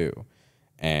jobs too,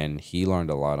 and he learned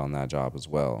a lot on that job as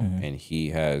well. And he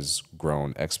has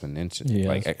grown exponentially,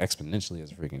 like exponentially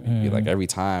as a freaking DP. Like, every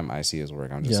time I see his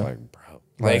work, I'm just like, bro,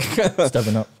 like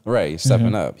stepping up. He's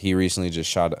stepping up. He recently just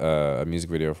shot a music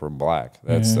video for Black.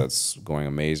 That's going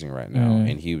amazing right now.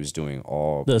 And he was doing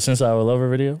all the Since I Would Love Her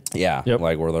video.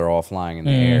 Like, where they're all flying in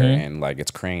the air, and like, it's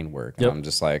crane work. And I'm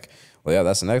just like, well, yeah,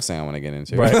 that's the next thing I want to get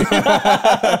into.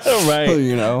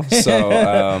 You know?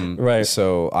 So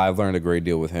so I've learned a great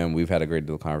deal with him. We've had a great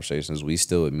deal of conversations. We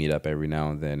still would meet up every now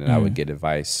and then, and I would get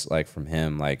advice like from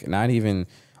him, like, not even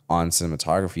on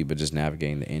cinematography, but just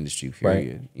navigating the industry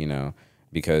period, you know?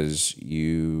 Because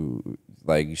you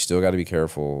still got to be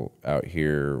careful out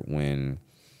here when,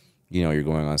 you know, you're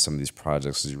going on some of these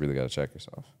projects, because you really got to check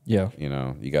yourself. You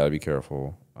know, you got to be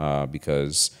careful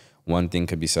because one thing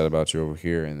could be said about you over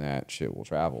here, and that shit will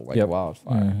travel like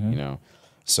wildfire, you know?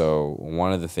 So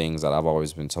one of the things that I've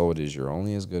always been told is you're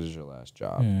only as good as your last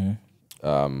job.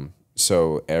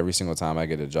 So every single time I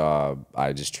get a job,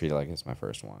 I just treat it like it's my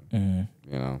first one,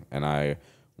 you know? And I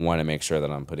want to make sure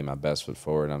that I'm putting my best foot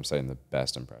forward and I'm setting the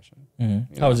best impression.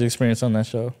 How was the experience on that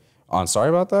show? On Sorry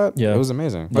About That? Yeah. It was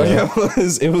amazing.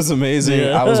 It was amazing.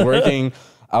 Yeah.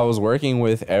 I was working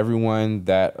with everyone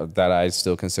that I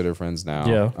still consider friends now.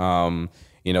 Yeah.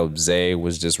 You know, Zay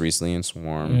was just recently in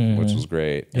Swarm, which was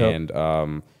great. Yep.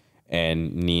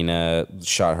 And Nina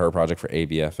shot her project for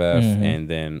ABFF, and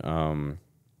then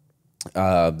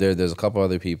there's a couple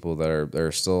other people that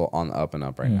are still on the up and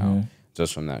up right now,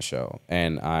 just from that show.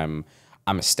 And I'm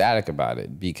ecstatic about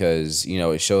it because, you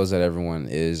know, it shows that everyone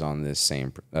is on this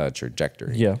same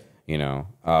trajectory. Yeah. You know,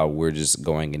 we're just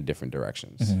going in different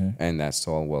directions, and that's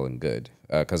all well and good.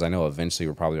 Because I know eventually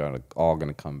we're probably all going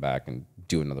to come back and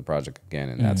do another project again,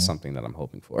 and that's something that I'm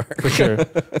hoping for. For sure.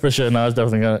 No, it's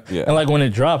definitely gonna. Yeah. And like when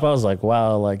it dropped, I was like,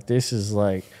 wow, like this is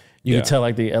like you could tell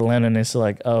like the Atlanta-ness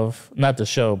like of not the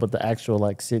show but the actual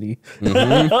like city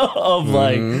of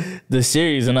like the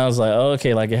series, and I was like, oh,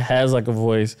 okay, like it has like a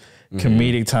voice.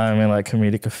 Comedic time and like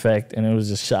comedic effect, and it was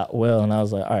just shot well, and I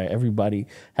was like, all right, everybody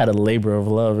had a labor of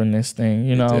love in this thing,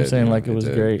 you know what I'm saying? Like it was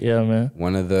great. Yeah, man.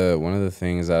 One of the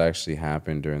things that actually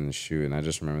happened during the shoot, and I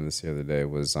just remember this the other day,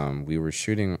 was we were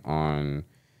shooting on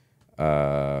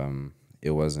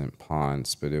it wasn't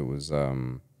Ponce, but it was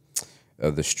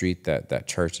the street that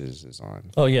Churches is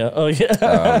on. Oh yeah.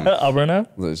 Auburn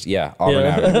Ave? Yeah, Auburn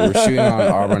Avenue. We were shooting on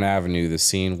Auburn Avenue, the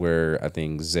scene where I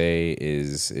think Zay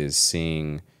is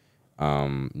seeing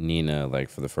Nina like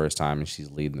for the first time, and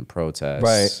she's leading the protest,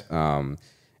 right?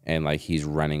 And like he's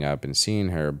running up and seeing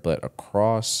her, but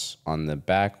across on the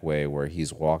back way where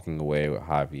he's walking away with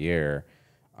Javier,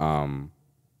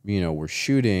 you know, we're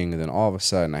shooting, and then all of a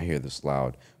sudden I hear this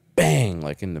loud bang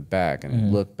like in the back, and I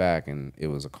look back, and it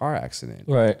was a car accident,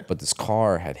 right? But this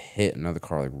car had hit another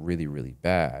car like really, really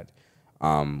bad.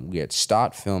 We had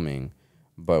stopped filming,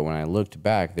 but when I looked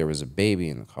back, there was a baby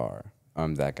in the car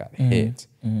that got hit,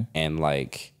 and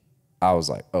like I was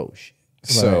like, oh shit.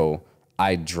 So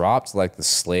I dropped like the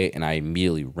slate, and I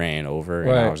immediately ran over,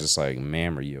 and I was just like,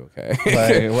 ma'am, are you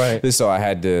okay? Right. So I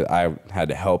had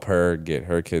to help her get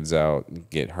her kids out,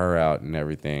 get her out, and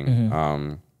everything.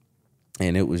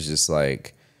 And it was just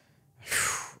like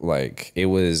it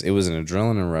was an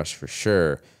adrenaline rush for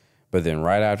sure. But then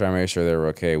right after I made sure they were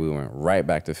okay, we went right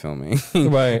back to filming.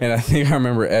 Right. And I think I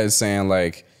remember Ed saying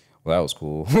like, well, that was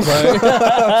cool. Right.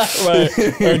 Right.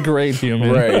 A great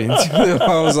human. Right.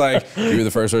 I was like, you were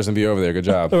the first person to be over there. Good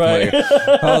job. Right.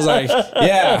 Like, I was like,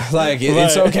 yeah, like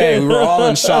it's okay. We were all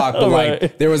in shock, but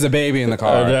like there was a baby in the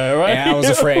car, and I was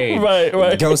afraid.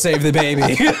 Right. Go save the baby.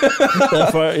 That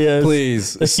part, yes.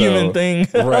 Please. The human thing.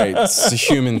 Right. It's a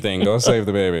human thing. Go save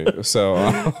the baby. So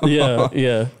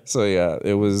yeah. So yeah,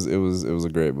 it was a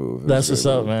great move. That's what's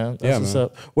up, man. That's what's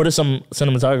up. What are some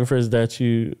cinematographers that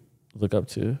you look up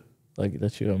to? Like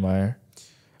that you admire?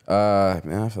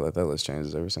 Man, I feel like that list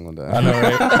changes every single day. I know,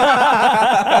 right?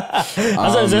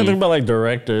 I was thinking about like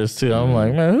directors too. I'm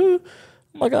like, man, who?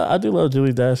 Like I do love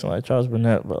Julie Dash and like Charles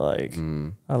Burnett, but like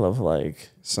I love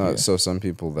like so some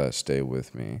people that stay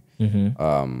with me. And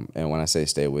when I say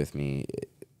stay with me,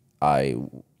 I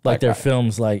like their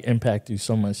films like impact you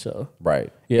so much. So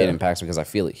right, yeah, it impacts me because I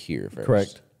feel it here first.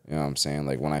 Correct. You know what I'm saying?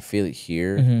 Like when I feel it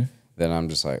here, then I'm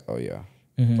just like, oh yeah.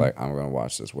 Like I'm gonna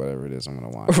watch this, whatever it is, I'm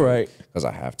gonna watch. Right. Because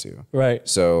I have to. Right.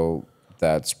 So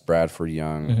that's Bradford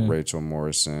Young, Rachel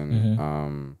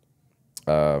Morrison,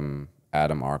 Adam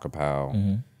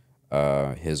Arkapow,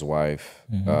 his wife,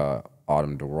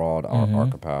 Autumn DeWald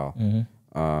Arkapow,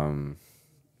 and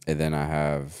then I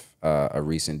have a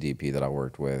recent DP that I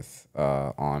worked with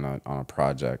on a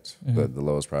project, the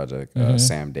Lowe's project,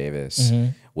 Sam Davis,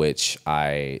 which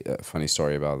funny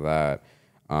story about that,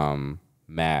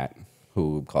 Matt,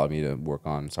 who called me to work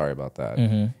on Sorry About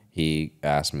That. He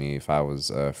asked me if I was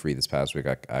free this past week.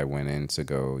 I went in to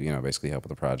go, basically help with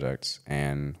the project.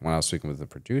 And when I was speaking with the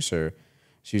producer,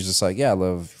 she was just like, yeah, I'd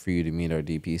love for you to meet our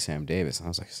DP, Sam Davis. And I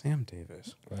was like, Sam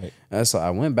Davis? Right. And so I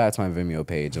went back to my Vimeo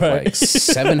page of like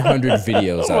 700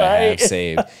 videos that I have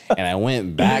saved. And I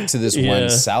went back to this one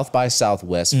South by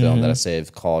Southwest film that I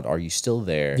saved called Are You Still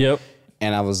There? Yep.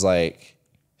 And I was like,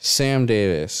 Sam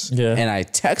Davis. Yeah. And I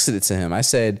texted it to him. I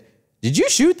said, did you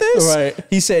shoot this? Right.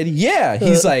 He said, yeah.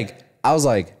 He's like, I was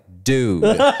like, dude.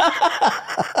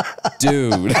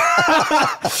 Dude.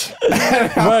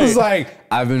 I was like,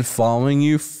 I've been following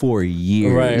you for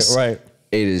years. Right.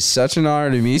 It is such an honor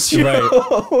to meet you. Right.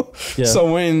 Yeah.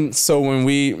 So when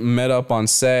we met up on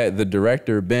set, the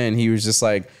director, Ben, he was just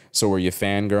like, so were you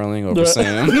fangirling over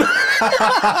Sam? And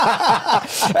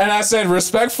I said,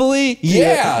 respectfully,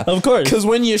 yeah. Of course. Because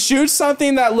when you shoot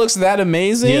something that looks that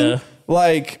amazing,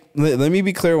 Like, let me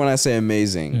be clear when I say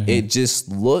amazing. It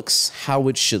just looks how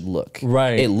it should look.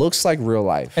 Right. It looks like real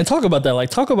life. And talk about that. Like,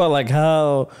 talk about like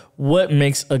what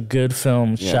makes a good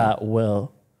film shot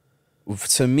well.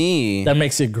 To me, That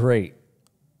makes it great.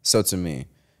 So to me,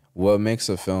 what makes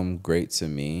a film great to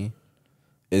me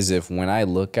is if when I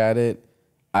look at it,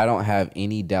 I don't have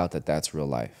any doubt that that's real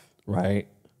life. Right.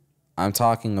 I'm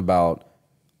talking about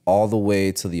all the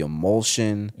way to the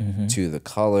emulsion, to the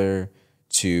color,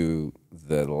 to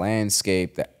the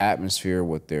landscape, the atmosphere,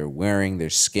 what they're wearing, their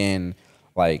skin,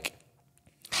 like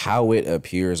how it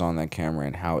appears on that camera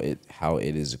and how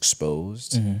it is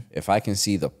exposed. If I can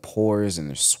see the pores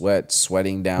and the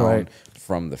sweating down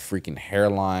from the freaking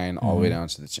hairline all the way down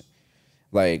to the chin.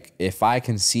 Like, if I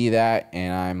can see that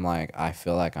and I'm like, I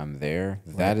feel like I'm there,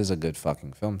 that is a good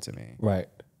fucking film to me. Right.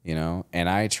 You know? And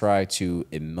I try to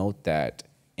emote that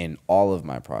in all of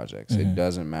my projects. It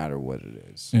doesn't matter what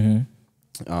it is.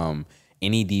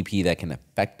 Any DP that can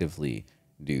effectively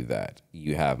do that,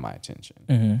 you have my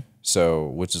attention. So,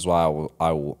 which is why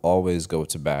I will always go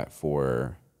to bat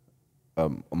for,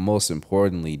 most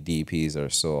importantly, DPs that are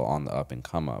still on the up and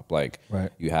come up. Like,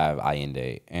 you have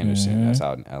Allende Anderson that's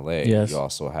out in LA. Yes. You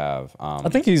also have, I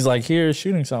think he's like here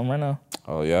shooting something right now.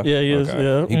 oh yeah, Yeah, he is.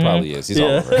 Yeah, he probably is. He's all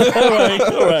over.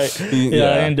 right.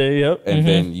 Yeah, and yep. And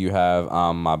then you have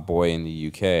my boy in the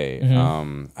UK.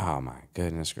 Oh my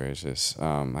goodness gracious.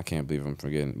 I can't believe I'm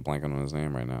blanking on his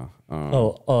name right now.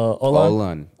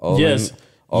 Olan. Yes.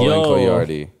 Olan Yo.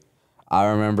 Koyardi. I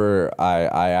remember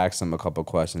I asked him a couple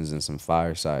questions in some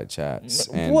fireside chats.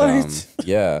 And What?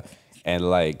 yeah. And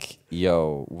like,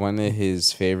 yo, one of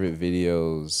his favorite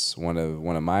videos, one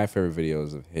of my favorite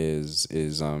videos of his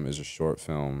is a short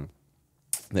film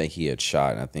that he had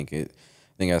shot, and I think it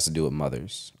has to do with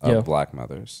mothers, black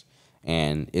mothers.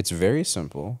 And it's very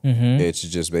simple. It's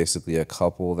just basically a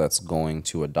couple that's going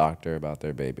to a doctor about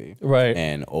their baby. Right.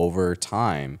 And over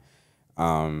time,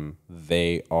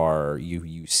 they are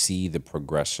you see the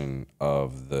progression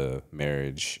of the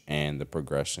marriage and the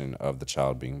progression of the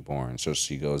child being born. So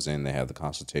she goes in, they have the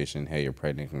consultation, hey, you're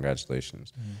pregnant,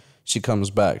 congratulations. She comes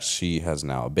back, she has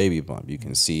now a baby bump. You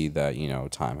can see that, you know,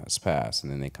 time has passed.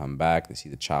 And then they come back, they see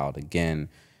the child again.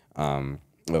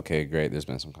 Okay, great, there's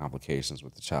been some complications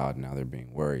with the child, now they're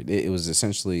being worried. It was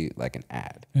essentially like an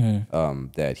ad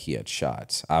that he had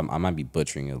shot. I might be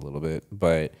butchering it a little bit,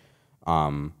 but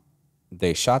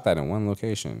they shot that in one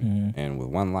location and with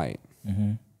one light.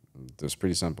 It was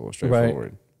pretty simple,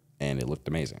 straightforward, and it looked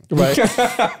amazing. Right.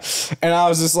 And I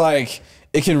was just like,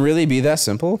 it can really be that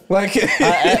simple? Like,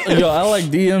 I like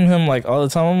DM him like all the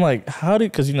time. I'm like,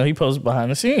 because you know he posts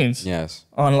behind the scenes. Yes.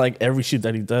 On like every shoot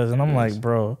that he does, and I'm like,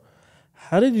 bro,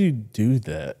 how did you do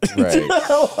that?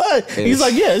 Right. He's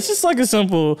like, yeah, it's just like a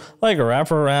simple, like a wrap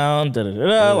around,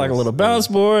 like a little bounce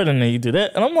board, and then you do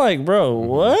that. And I'm like, bro,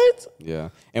 what? Yeah.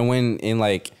 And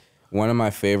one of my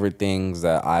favorite things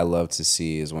that I love to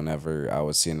see is whenever I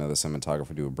would see another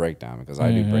cinematographer do a breakdown, because I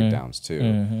do breakdowns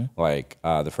too. Like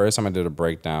the first time I did a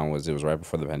breakdown was right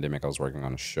before the pandemic. I was working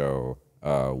on a show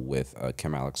with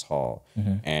Kim Alex Hall,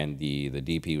 and the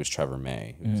DP was Trevor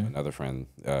May, who's another friend,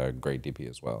 great DP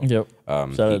as well. Yep.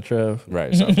 Shout out Trev.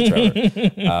 Right, shout out to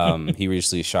Trevor. He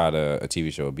recently shot a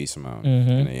TV show with B. Simone.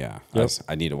 And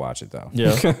I need to watch it though.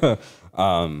 Yeah.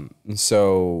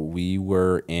 So we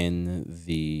were in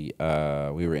the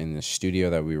studio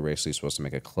that we were actually supposed to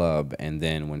make a club, and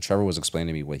then when Trevor was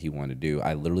explaining to me what he wanted to do,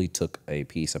 I literally took a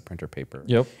piece of printer paper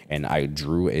and I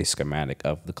drew a schematic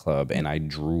of the club, and I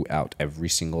drew out every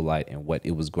single light and what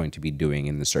it was going to be doing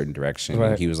in a certain direction.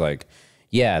 And he was like,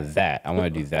 yeah, that. I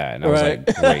want to do that. And I was like,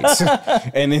 great.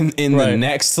 And in the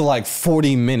next like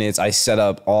 40 minutes, I set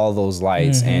up all those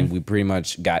lights, and we pretty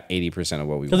much got 80% of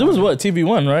what we wanted. Because it was what,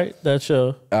 TV1, right? That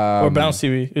show? Or Bounce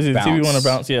TV? Is it TV1 or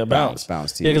Bounce? Yeah, Bounce.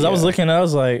 Bounce TV. Yeah, because I was looking, I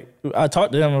was like, I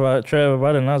talked to him about Trev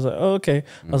about it, and I was like, oh, okay.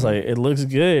 I was like, it looks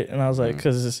good. And I was like,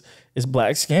 because it's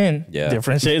black skin. Yeah.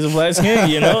 Different shades of black skin,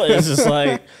 you know? It's just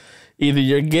like, either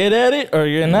you're good at it or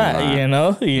you're not. You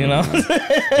know. You're not.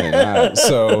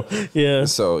 So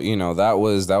you know, that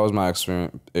was my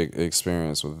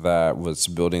experience with that, was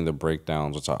building the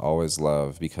breakdowns, which I always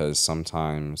love, because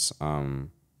sometimes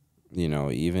you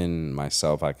know, even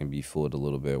myself, I can be fooled a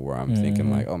little bit where I'm thinking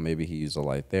like, oh, maybe he used a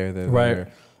light there,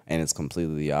 and it's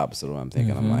completely the opposite of what I'm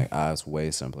thinking. I'm like, it's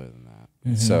way simpler than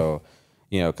that. So,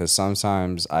 you know, because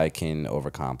sometimes I can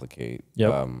overcomplicate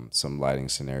some lighting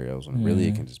scenarios when really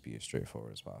it can just be as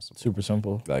straightforward as possible. Super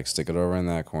simple. Like, stick it over in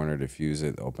that corner, diffuse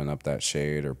it, open up that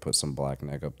shade, or put some black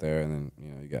neck up there, and then, you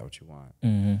know, you got what you want.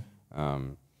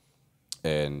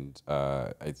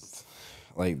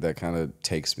 Like, that kind of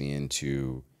takes me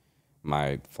into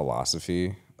my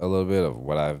philosophy a little bit of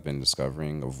what I've been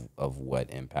discovering of what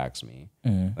impacts me,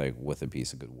 like with a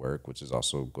piece of good work, which is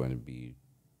also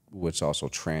which also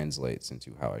translates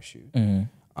into how I shoot.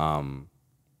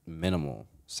 Minimal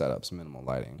setups, minimal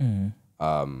lighting.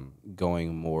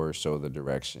 Going more so the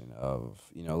direction of,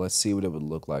 let's see what it would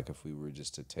look like if we were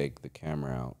just to take the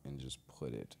camera out and just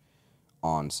put it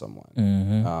on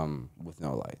someone with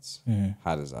no lights.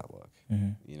 How does that look?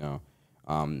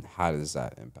 How does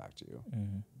that impact you?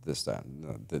 This, that, and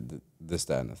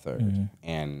the third.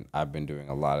 And I've been doing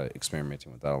a lot of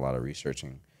experimenting with that, a lot of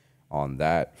researching on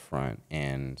that front,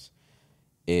 and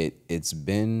it's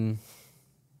been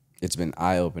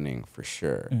eye-opening for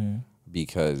sure,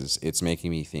 because it's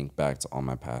making me think back to all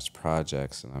my past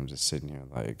projects, and I'm just sitting here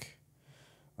like,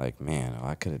 man,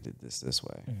 I could have did this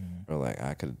way, or like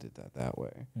I could have did that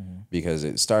way, because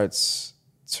it starts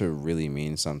to really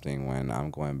mean something when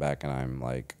I'm going back and I'm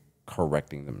like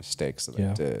correcting the mistakes that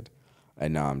I did,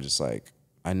 and now I'm just like,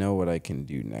 I know what I can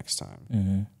do next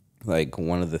time. Like,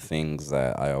 one of the things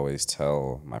that I always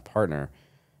tell my partner,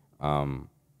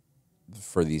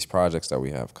 for these projects that we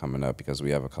have coming up, because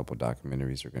we have a couple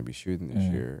documentaries we're going to be shooting this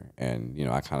year, and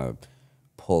I kind of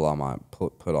put all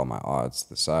my odds to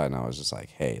the side, and I was just like,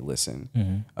 hey,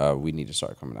 listen, we need to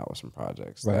start coming out with some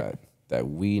projects that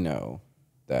we know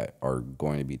that are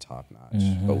going to be top notch,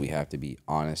 but we have to be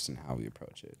honest in how we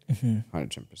approach it,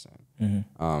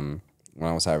 110%. When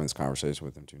I was having this conversation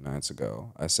with him 2 nights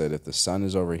ago, I said, if the sun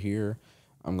is over here,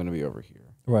 I'm going to be over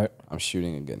here. Right. I'm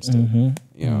shooting against it.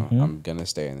 I'm going to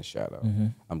stay in the shadow.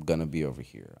 I'm going to be over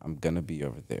here. I'm going to be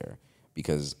over there,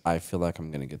 because I feel like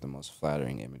I'm going to get the most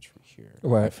flattering image from here.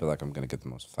 Right. I feel like I'm going to get the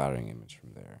most flattering image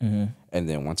from there. And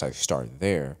then once I start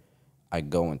there, I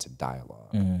go into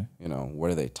dialogue. What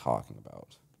are they talking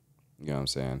about? You know what I'm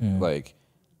saying? Like,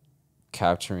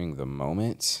 capturing the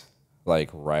moment, like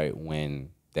right when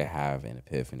they have an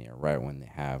epiphany, or right when they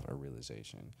have a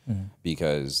realization,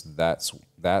 because that's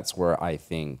where I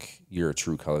think your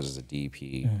true colors as a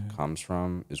DP comes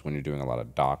from, is when you're doing a lot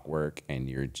of doc work and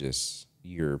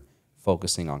you're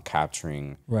focusing on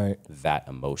capturing that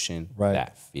emotion,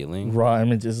 that feeling. Raw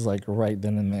images, like right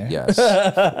then and there. Yes.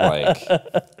 Like,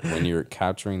 when you're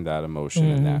capturing that emotion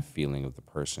and that feeling of the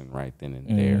person right then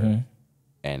and there,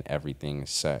 and everything is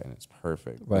set and it's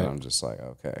perfect, then I'm just like,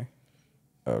 okay,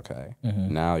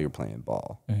 now you're playing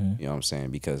ball. You know what I'm saying?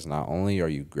 Because not only are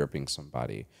you gripping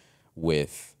somebody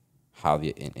with how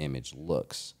an image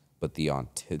looks, but the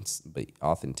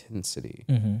authenticity.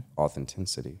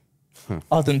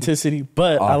 Authenticity,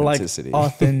 but I like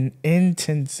Authenticity.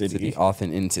 intensity.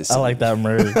 Authenticity. I like that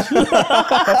merge.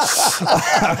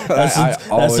 I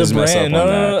always mess up on that.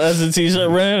 No, that's a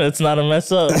t-shirt brand. It's not a mess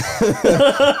up.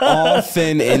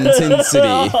 Authenticity.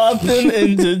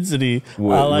 Authenticity. I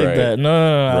like that.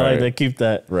 No. I like that. Keep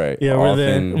that. Right. Yeah, we're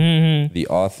there. The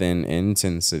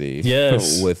authenticity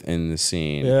within the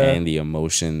scene, and the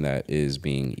emotion that is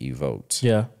being evoked.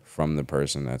 Yeah. From the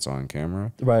person that's on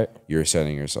camera, right? You're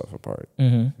setting yourself apart.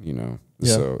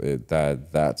 So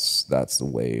that's the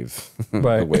wave,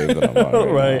 right? The wave that I'm on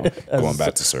right now. Going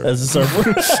back to surf as a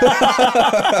surfer.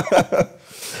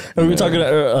 We were talking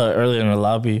earlier in the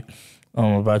lobby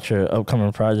about your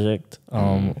upcoming project.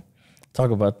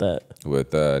 Talk about that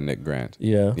with Nick Grant.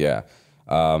 Yeah.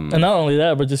 And not only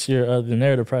that, but just your the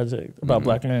narrative project about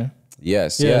Black men.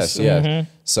 Yes.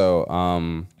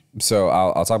 So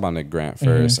I'll talk about Nick Grant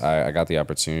first. I got the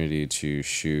opportunity to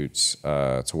shoot,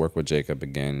 to work with Jacob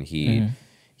again.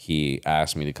 He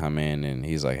asked me to come in, and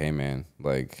he's like, hey man,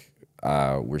 like,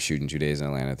 we're shooting 2 days in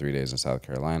Atlanta, 3 days in South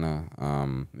Carolina.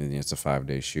 It's a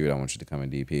 5-day shoot. I want you to come in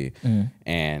DP.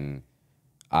 And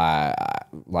I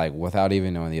like, without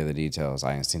even knowing the other details,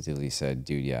 I instinctively said,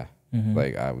 dude, yeah,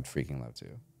 like I would freaking love to,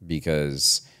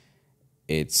 because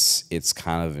it's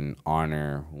kind of an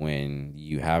honor when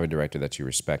you have a director that you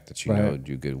respect, that you know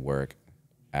do good work,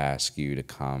 ask you to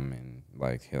come and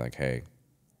like, hey,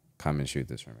 come and shoot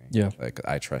this for me. Yeah, like,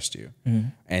 I trust you.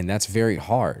 And that's very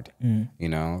hard,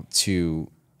 to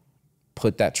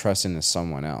put that trust into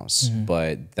someone else.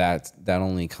 But that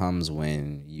only comes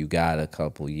when you got a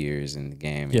couple years in the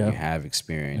game and you have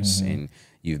experience and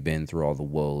you've been through all the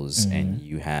woes and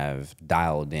you have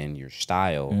dialed in your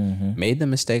style, made the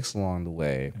mistakes along the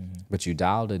way, but you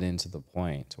dialed it into the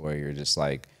point to where you're just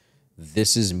like,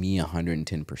 this is me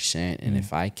 110%. And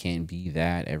if I can't be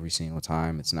that every single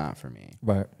time, it's not for me.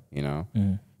 Right.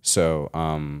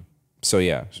 So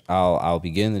yeah, I'll be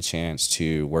getting the chance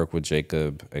to work with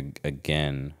Jacob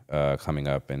again coming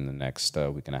up in the next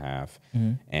week and a half.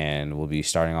 And we'll be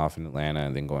starting off in Atlanta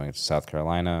and then going to South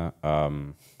Carolina,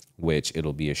 which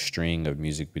it'll be a string of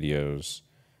music videos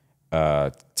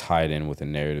tied in with a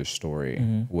narrative story,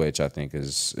 which I think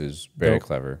is very Dope.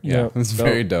 clever. Yeah, it's dope.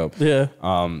 very dope. Yeah.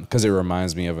 Because it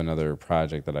reminds me of another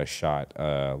project that I shot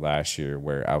last year,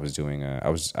 where I was doing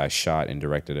I shot and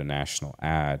directed a national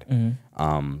ad,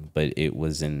 but it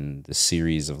was in the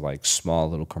series of like small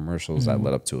little commercials that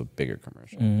led up to a bigger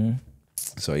commercial.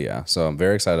 So yeah, so I'm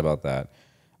very excited about that.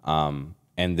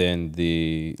 And then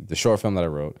the short film that I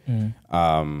wrote,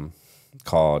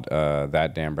 called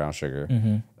That Damn Brown Sugar.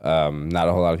 Not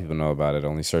a whole lot of people know about it.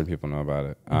 Only certain people know about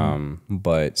it.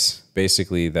 But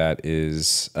basically, that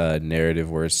is a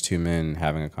narrative where it's two men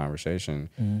having a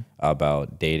conversation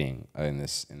about dating in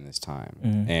this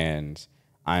time, and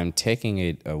I'm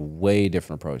taking a way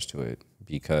different approach to it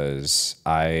because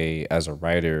I, as a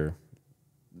writer,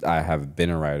 I have been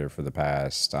a writer for the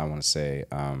past, I want to say,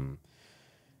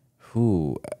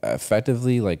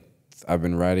 effectively, like, I've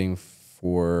been writing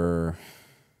for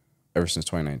ever since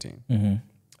 2019.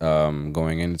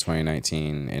 Going into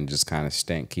 2019 and just kind of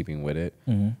keeping with it.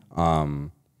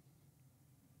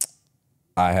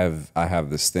 I have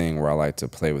this thing where I like to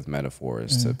play with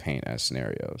metaphors to paint as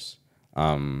scenarios.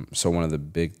 So one of the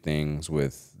big things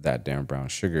with That Damn Brown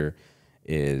Sugar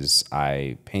is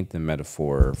I paint the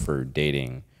metaphor for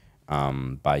dating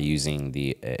by using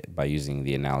the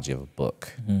analogy of a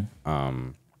book.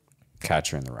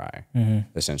 Catcher in the Rye,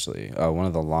 essentially. One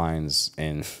of the lines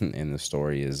in the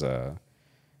story is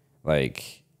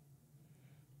like,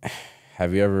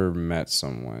 have you ever met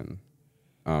someone,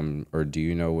 or do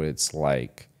you know what it's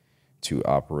like to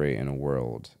operate in a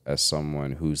world as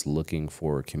someone who's looking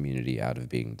for a community out of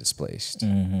being displaced?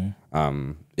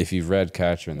 If you've read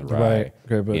Catcher in the Rye,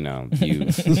 Great book. you know, you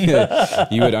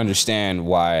you would understand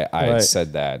why I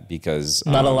said that, because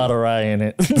Not a lot of rye in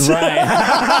it. Right.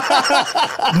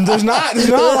 There's not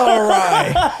a lot of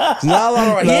rye. There's not a lot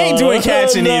of rye. He ain't doing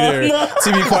catching either,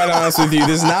 to be quite honest with you.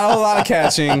 There's not a lot of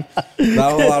catching.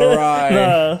 Not a lot of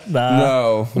rye.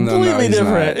 No. Completely he's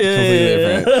different. Not. Completely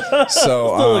different.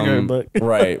 So, Still a great book.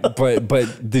 Right.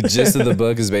 But the gist of the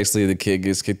book is basically the kid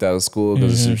gets kicked out of school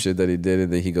because of some shit that he did,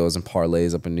 and then he goes and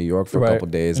parlays up in New York for a couple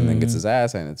days and then gets his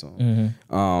ass handed to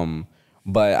him.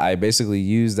 But I basically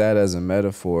use that as a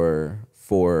metaphor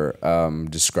for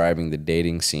describing the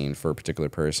dating scene for a particular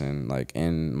person, like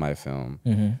in my film,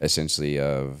 essentially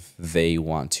of they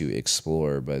want to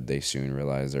explore, but they soon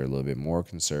realize they're a little bit more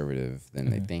conservative than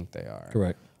they think they are.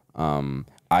 Correct.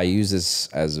 I use this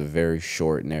as a very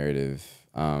short narrative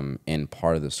in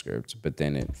part of the script, but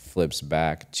then it flips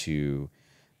back to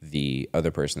the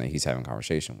other person that he's having a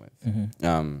conversation with.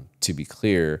 To be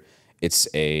clear, it's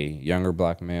a younger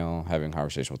black male having a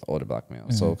conversation with an older black male.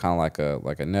 So kind of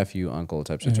like a nephew, uncle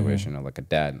type situation, or like a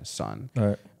dad and a son.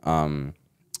 Right.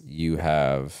 You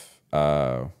have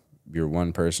your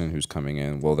one person who's coming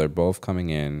in. Well, they're both coming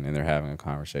in and they're having a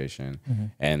conversation,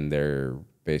 and they're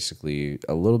basically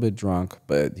a little bit drunk,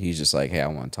 but he's just like, hey, I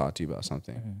want to talk to you about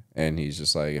something. And he's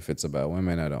just like, if it's about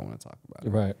women, I don't want to talk about it.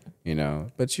 Right. You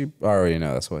know, but you already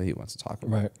know that's what he wants to talk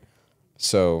about. Right.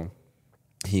 So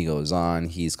he goes on,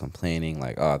 he's complaining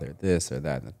like, oh, they're this, they're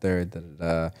that, and the third,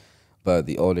 da-da-da. But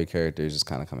the older character is just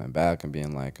kind of coming back and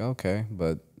being like, okay,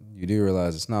 but you do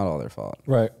realize it's not all their fault.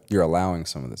 Right. You're allowing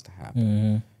some of this to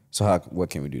happen. So what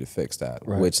can we do to fix that?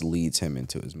 Right. Which leads him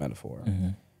into his metaphor.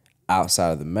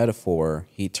 Outside of the metaphor,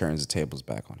 he turns the tables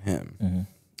back on him.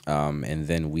 And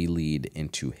then we lead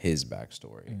into his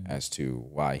backstory as to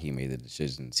why he made the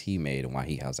decisions he made and why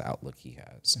he has the outlook he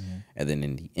has. And then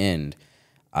in the end,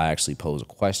 I actually pose a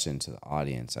question to the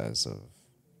audience as of,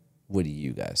 what do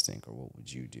you guys think, or what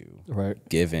would you do? Right.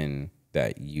 Given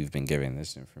that you've been given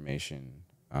this information,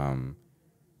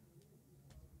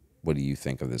 what do you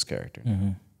think of this character?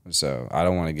 So I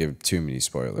don't want to give too many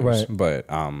spoilers,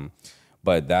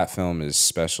 but that film is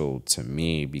special to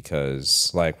me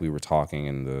because, like we were talking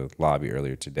in the lobby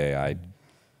earlier today,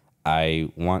 I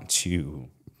want to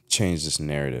change this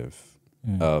narrative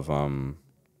of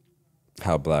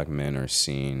how black men are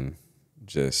seen,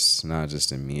 just not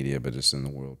just in media, but just in the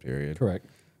world, period. Correct.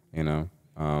 You know,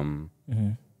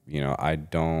 you know, I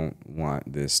don't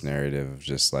want this narrative of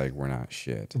just like we're not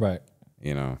shit. Right.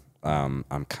 You know,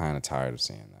 I'm kind of tired of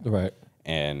seeing that. Right.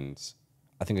 And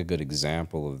I think a good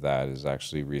example of that is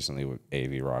actually recently with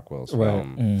A.V. Rockwell's Right.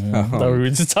 film. That we were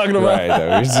just talking about. Right,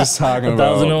 that we were just talking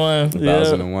about. 1001.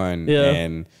 1001. Yeah.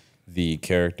 And the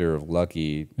character of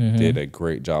Lucky did a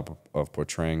great job of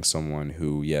portraying someone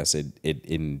who, yes, it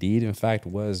indeed, in fact,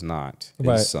 was not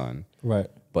his son. Right.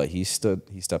 But he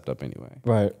stepped up anyway.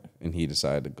 Right. And he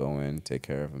decided to go in, take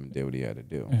care of him, and did what he had to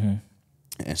do.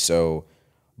 And so,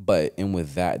 but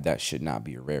with that should not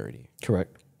be a rarity.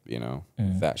 Correct. you know,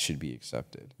 that should be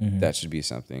accepted. That should be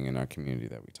something in our community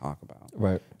that we talk about.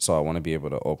 Right. So I want to be able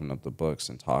to open up the books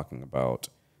and talking about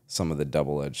some of the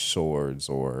double-edged swords,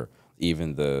 or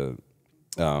even the,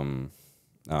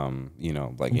 you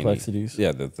know, like complexities.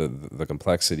 The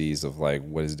complexities of like,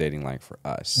 what is dating like for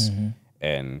us,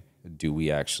 and do we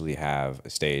actually have a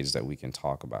stage that we can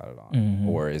talk about it on,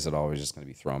 or is it always just going to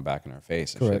be thrown back in our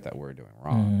face and shit that we're doing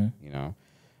wrong? You know.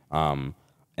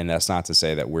 And that's not to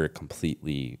say that we're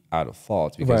completely out of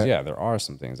fault, because there are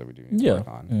some things that we do need to work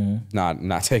on.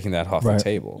 Not taking that off the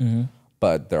table,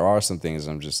 but there are some things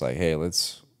I'm just like, hey,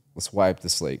 let's wipe the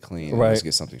slate clean. And let's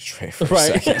get something straight for a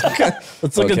second.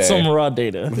 Let's look at some raw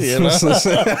data. You know? Okay,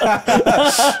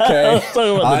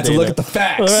 I have to look at the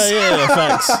facts.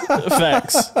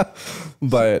 Facts.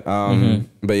 But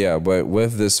but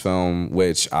with this film,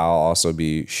 which I'll also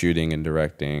be shooting and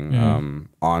directing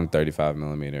on 35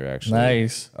 millimeter, actually.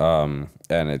 Nice. And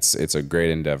it's a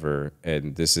great endeavor,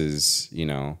 and this is, you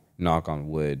know, knock on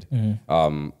wood.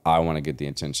 I want to get the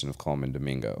attention of Coleman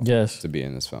Domingo to be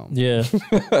in this film. Yeah,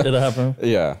 it'll happen.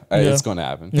 It's going to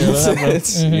happen. Yeah, it'll happen.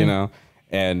 It's you know,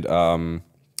 and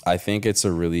I think it's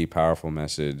a really powerful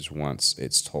message once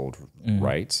it's told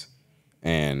right,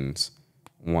 and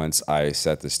once I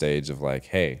set the stage of like,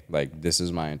 hey, like this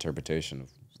is my interpretation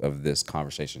of this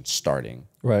conversation starting,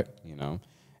 right? You know,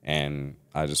 and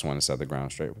I just want to set the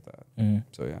ground straight with that.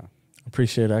 So yeah,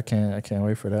 appreciate it. I can't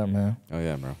wait for that, man. Oh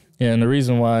yeah, bro. Yeah, and the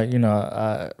reason why, you know,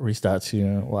 I reached out to you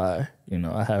and why, you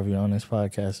know, I have you on this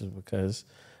podcast is because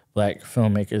Black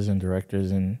filmmakers and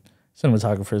directors and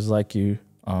cinematographers like you,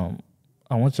 I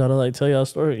want y'all to like tell y'all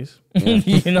stories.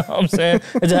 You know what I'm saying?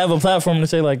 And to have a platform to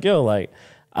say like, yo, like,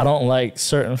 I don't like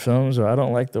certain films, or I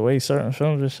don't like the way certain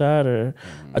films are shot, or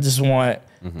I just want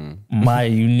my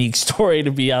unique story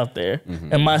to be out there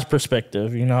and my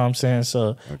perspective. You know what I'm saying?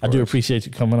 So I do appreciate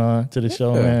you coming on to the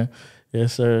show, man.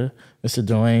 Yes, sir. Mr.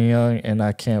 Dwayne Young, and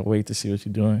I can't wait to see what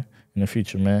you're doing in the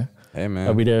future, man. Hey, man.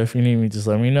 I'll be there if you need me. Just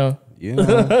let me know. You know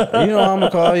I'm gonna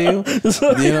call you.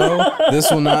 You know, this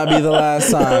will not be the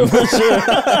last time. For sure.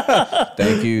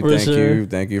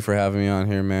 Thank you for having me on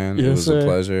here, man. Yes, it was sir. a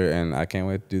pleasure, and I can't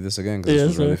wait to do this again because this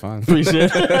was really fun.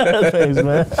 Appreciate it. Thanks,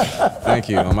 man. Thank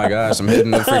you. Oh my gosh, I'm hitting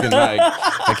the freaking mic.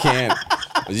 I can't.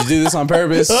 Did you do this on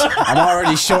purpose? I'm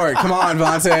already short. Come on,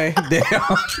 Vontae.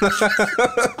 Damn.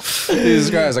 Jesus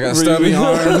Christ, I got stubby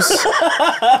arms.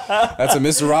 That's a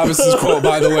Mr. Robinson's quote,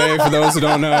 by the way, for those who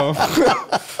don't know.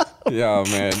 Yeah,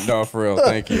 man. No, for real.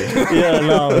 Thank you. Yeah,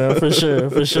 no, man. For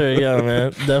sure. Yeah,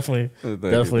 man. Definitely,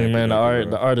 man.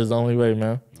 The art is the only way,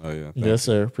 man. Oh yeah. Yes,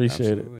 sir. Appreciate it.